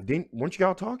at me. He's like, weren't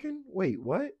y'all talking? Wait,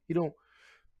 what? You don't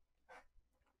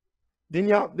didn't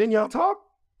y'all talk?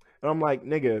 And I'm like,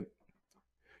 nigga,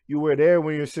 you were there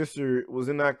when your sister was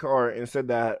in that car and said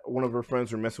that one of her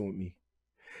friends were messing with me.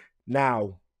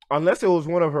 Now, unless it was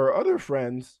one of her other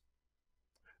friends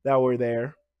that were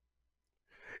there,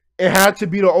 it had to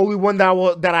be the only one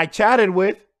that I chatted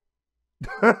with.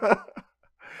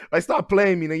 Like, stop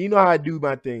playing me. Now, you know how I do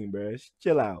my thing, bro.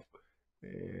 Chill out,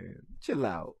 man. Chill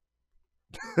out.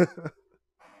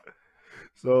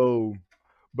 So,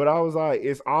 but I was like,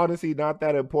 it's honestly not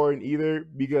that important either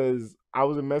because I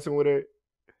wasn't messing with it,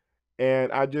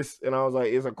 and I was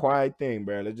like, it's a quiet thing,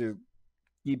 bro. Let's just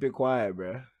keep it quiet,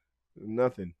 bro.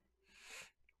 Nothing.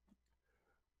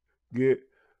 Good.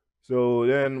 So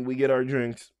then we get our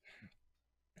drinks,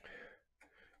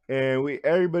 and we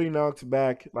everybody knocks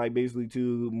back like basically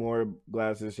two more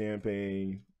glasses of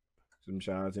champagne, some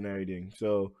shots and everything.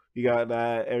 So you got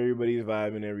that. Everybody's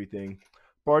vibing, everything.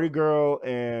 Party girl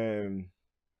and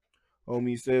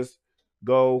homie sis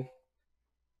go.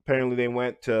 Apparently they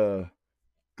went to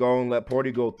go and let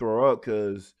Party girl throw up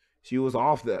because she was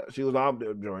off the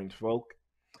joints, folk.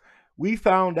 We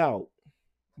found out,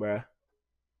 bruh,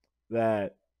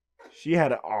 that she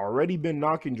had already been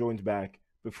knocking joints back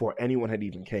before anyone had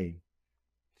even came.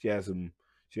 She had some.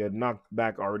 She had knocked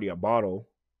back already a bottle,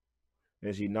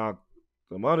 and she knocked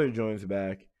some other joints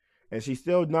back, and she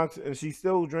still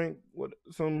drank with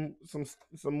some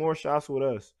more shots with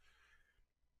us.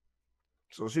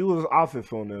 So she was off it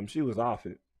for them. She was off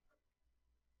it,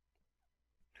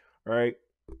 right?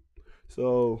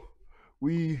 So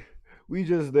we we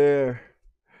just there.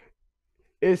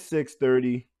 It's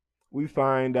 6:30. we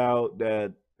find out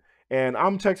that, and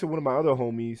I'm texting one of my other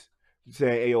homies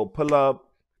saying, "Hey, yo, pull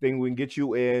up. Think we can get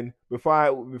you in." Before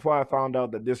I found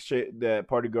out that this shit that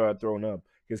Party Girl had thrown up.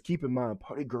 Because keep in mind,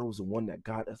 Party Girl was the one that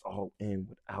got us all in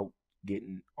without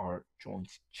getting our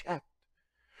joints checked.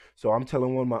 So I'm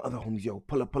telling one of my other homies, "Yo,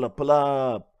 pull up, pull up, pull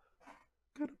up.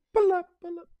 Gotta pull up,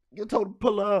 pull up." You told him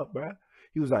pull up, bruh.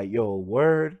 He was like, "Yo,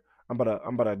 word. I'm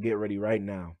about to get ready right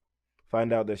now."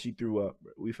 Find out that she threw up.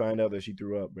 We find out that she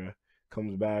threw up, bruh.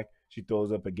 Comes back, she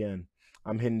throws up again.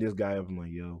 I'm hitting this guy up. I'm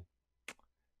like, "Yo,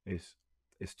 it's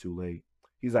it's too late."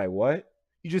 He's like, "What?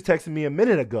 You just texted me a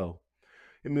minute ago."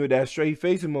 Hit me with that straight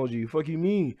face emoji. Fuck you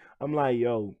mean? I'm like,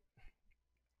 "Yo,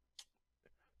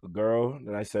 the girl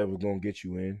that I said was gonna get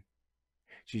you in,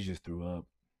 she just threw up.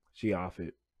 She off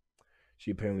it.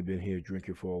 She apparently been here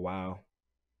drinking for a while.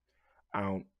 I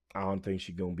don't I don't think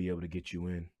she gonna be able to get you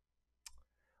in.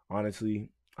 Honestly,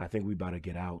 I think we about to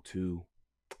get out too.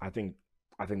 I think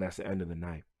I think that's the end of the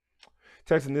night."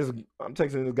 Texting this I'm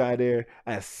texting this guy there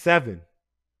at 7.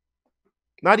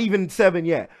 Not even 7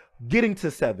 yet. Getting to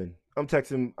 7. I'm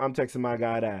texting my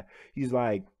guy that. He's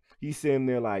like, he's sitting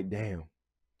there like, "Damn,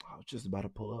 I was just about to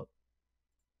pull up."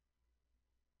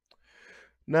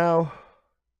 Now,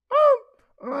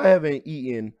 I haven't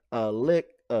eaten a lick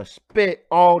of spit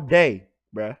all day,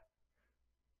 bruh.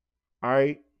 All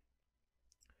right.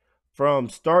 From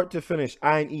start to finish,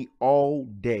 I ain't eat all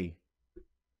day.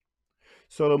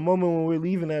 So the moment when we're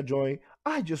leaving that joint,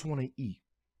 I just want to eat.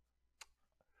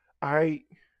 All right.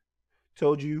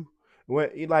 Told you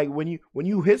when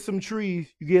you hit some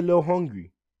trees, you get a little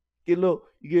hungry. Get a little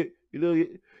you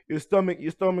get your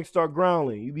stomach start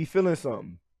growling. You be feeling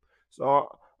something.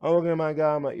 So I'm looking at my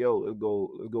guy. I'm like, "Yo, let's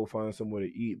go find somewhere to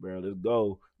eat, bro. Let's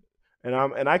go." And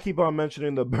I keep on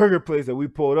mentioning the burger place that we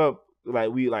pulled up,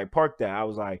 like we like parked at. I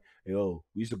was like, "Yo,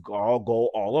 we used to all go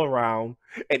all around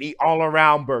and eat all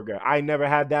around burger." I never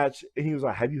had that. And he was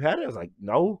like, "Have you had it?" I was like,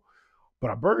 "No,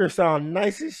 but our burger sound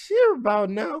nice as shit about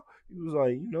now." He was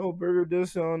like, "Burger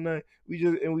does sound nice."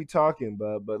 We talking,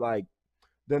 but like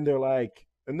then they're like,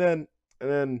 and then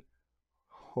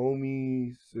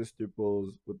homie sister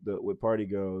pulls with party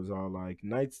girls are like,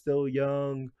 "Night's still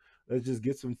young. Let's just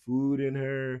get some food in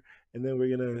her, and then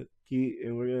we're gonna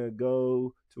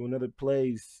go to another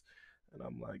place." And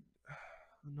I'm like,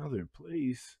 "Another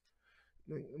place?"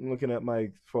 I'm looking at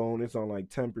my phone. It's on like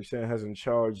 10%. Hasn't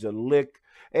charged a lick.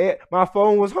 My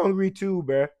phone was hungry too,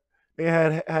 bruh. It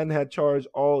hadn't had charge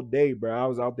all day, bruh. I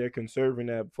was out there conserving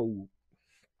that food.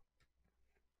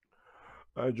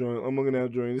 I'm looking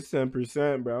at joint. It's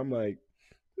 10%, bro. I'm like,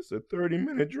 it's a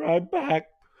 30-minute drive back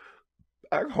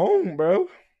home, bro.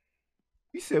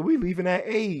 He said we leaving at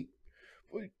 8.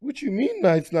 What you mean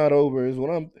night's not over? Is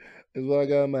what I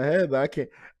got in my head. But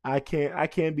I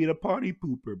can't be the party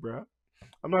pooper, bro.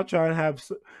 I'm not trying to have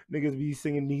niggas be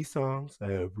singing these songs.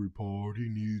 Every party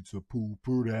needs a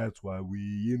pooper. That's why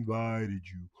we invited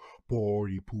you,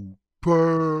 party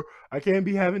pooper. I can't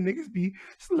be having niggas be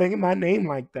slinging my name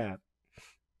like that.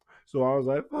 So I was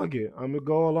like, fuck it. I'm gonna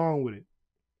go along with it.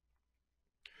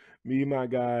 Me and my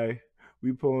guy,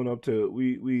 we pulling up to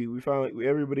we finally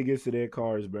everybody gets to their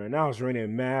cars, bro. Now it's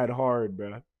raining mad hard,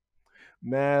 bro.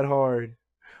 Mad hard.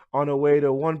 On the way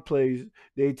to one place,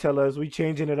 they tell us we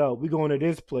changing it up. We going to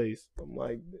this place. I'm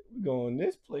like, we going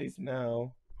this place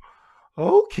now.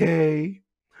 Okay.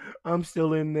 I'm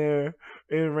still in there.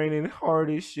 It's raining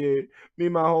hard as shit. Me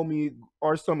and my homie,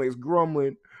 our stomachs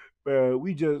grumbling. Bro,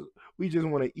 we just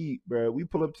want to eat, bro. We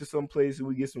pull up to some place and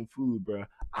we get some food, bro.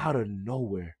 Out of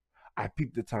nowhere, I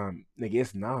peep the time, nigga.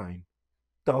 It's 9.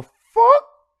 The fuck?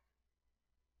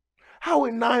 How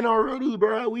it 9 already,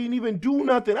 bro? We didn't even do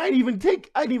nothing. I didn't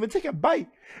even take a bite,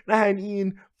 and I hadn't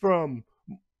eaten from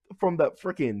the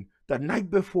freaking the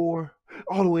night before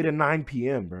all the way to 9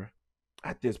 p.m., bro.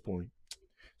 At this point.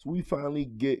 So we finally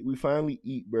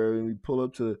eat, bro, and we pull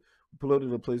up to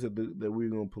the place that we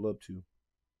were gonna pull up to,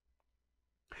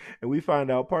 and we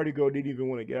find out Party Girl didn't even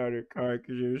want to get out of her car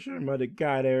because she was sure the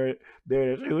guy there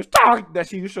that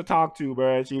she used to talk to,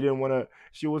 bro. She didn't want to.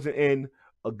 She wasn't in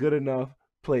a good enough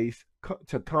place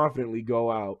to confidently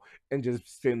go out and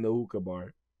just sit in the hookah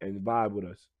bar and vibe with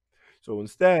us. So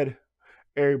instead,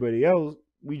 everybody else,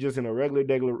 we just in a regular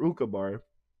hookah bar.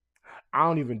 I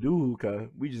don't even do hookah.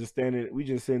 We just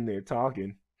sitting there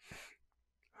talking.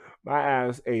 My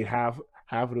ass ate half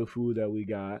of the food that we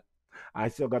got. I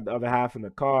still got the other half in the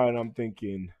car, and I'm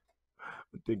thinking,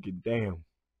 damn,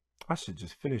 I should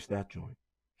just finish that joint.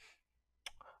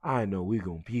 I know we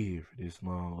gonna be here for this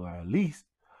long, or at least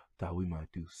thought we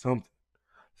might do something,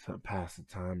 some pass the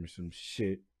time or some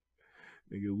shit.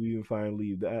 Nigga, we can finally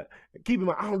leave that. Keep in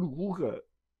mind, I don't do hookah,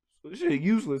 Shit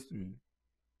useless to me.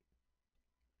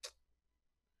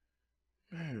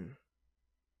 Man.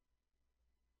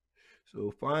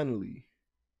 So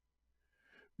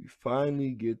we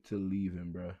finally get to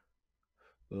leaving, bruh.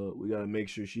 We gotta make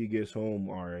sure she gets home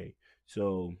all right.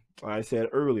 So I said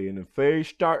earlier in the very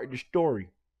start of the story,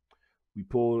 we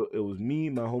pulled. It was me,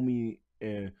 my homie,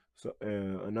 and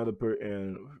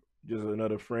and just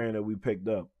another friend that we picked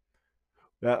up.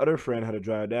 That other friend had to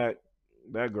drive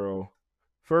that girl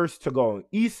first to go and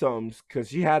eat something because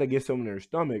she had to get something in her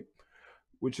stomach,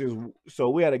 which is so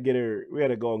we had to get her. We had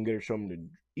to go and get her something to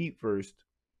eat first.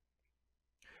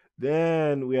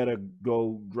 Then we had to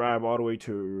go drive all the way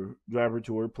to drive her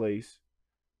to her place,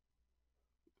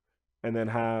 and then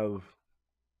have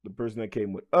the person that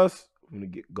came with us from the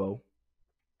get go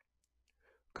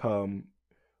come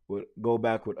go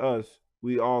back with us.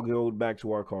 We all go back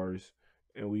to our cars,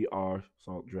 and we are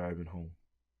start driving home.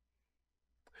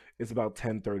 It's about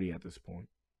 10:30 at this point,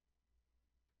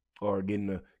 or it's getting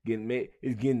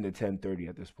to 10:30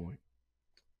 at this point.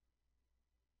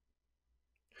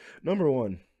 Number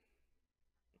one,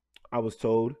 I was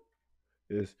told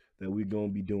is that we gonna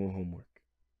be doing homework.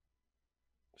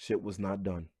 Shit was not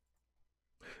done.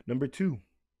 Number two,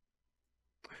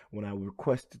 when I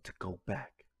requested to go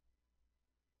back,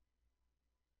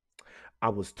 I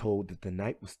was told that the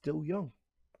night was still young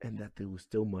and that there was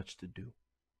still much to do.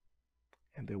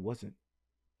 And there wasn't.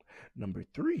 Number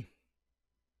three,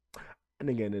 I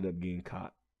think I ended up getting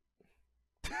caught.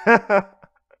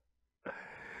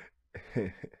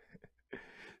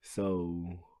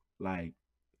 So, like,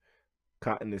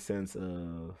 caught in the sense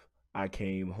of I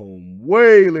came home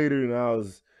way later than I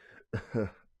was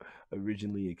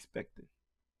originally expecting.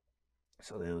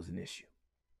 So there was an issue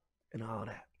and all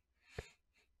that.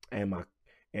 And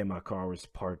my car was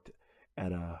parked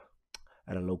at a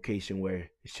location where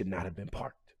it should not have been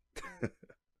parked.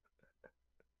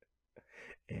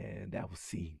 And that was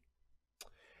seen.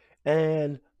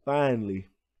 And finally,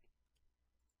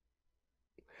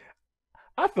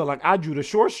 I feel like I drew the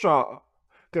short straw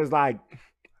because, like,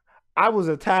 I was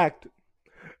attacked.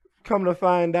 Come to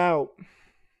find out,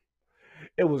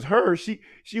 it was her. She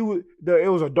was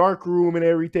it was a dark room and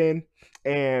everything,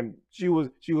 and she was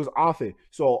off it.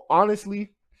 So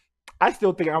honestly, I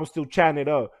still think I was still chatting it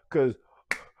up because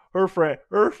her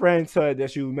friend said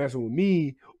that she was messing with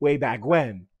me way back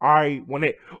when. All right, when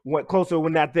it went closer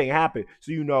when that thing happened.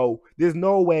 So there's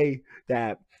no way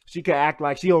that she could act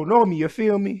like she don't know me. You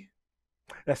feel me?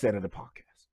 That's the end of the podcast.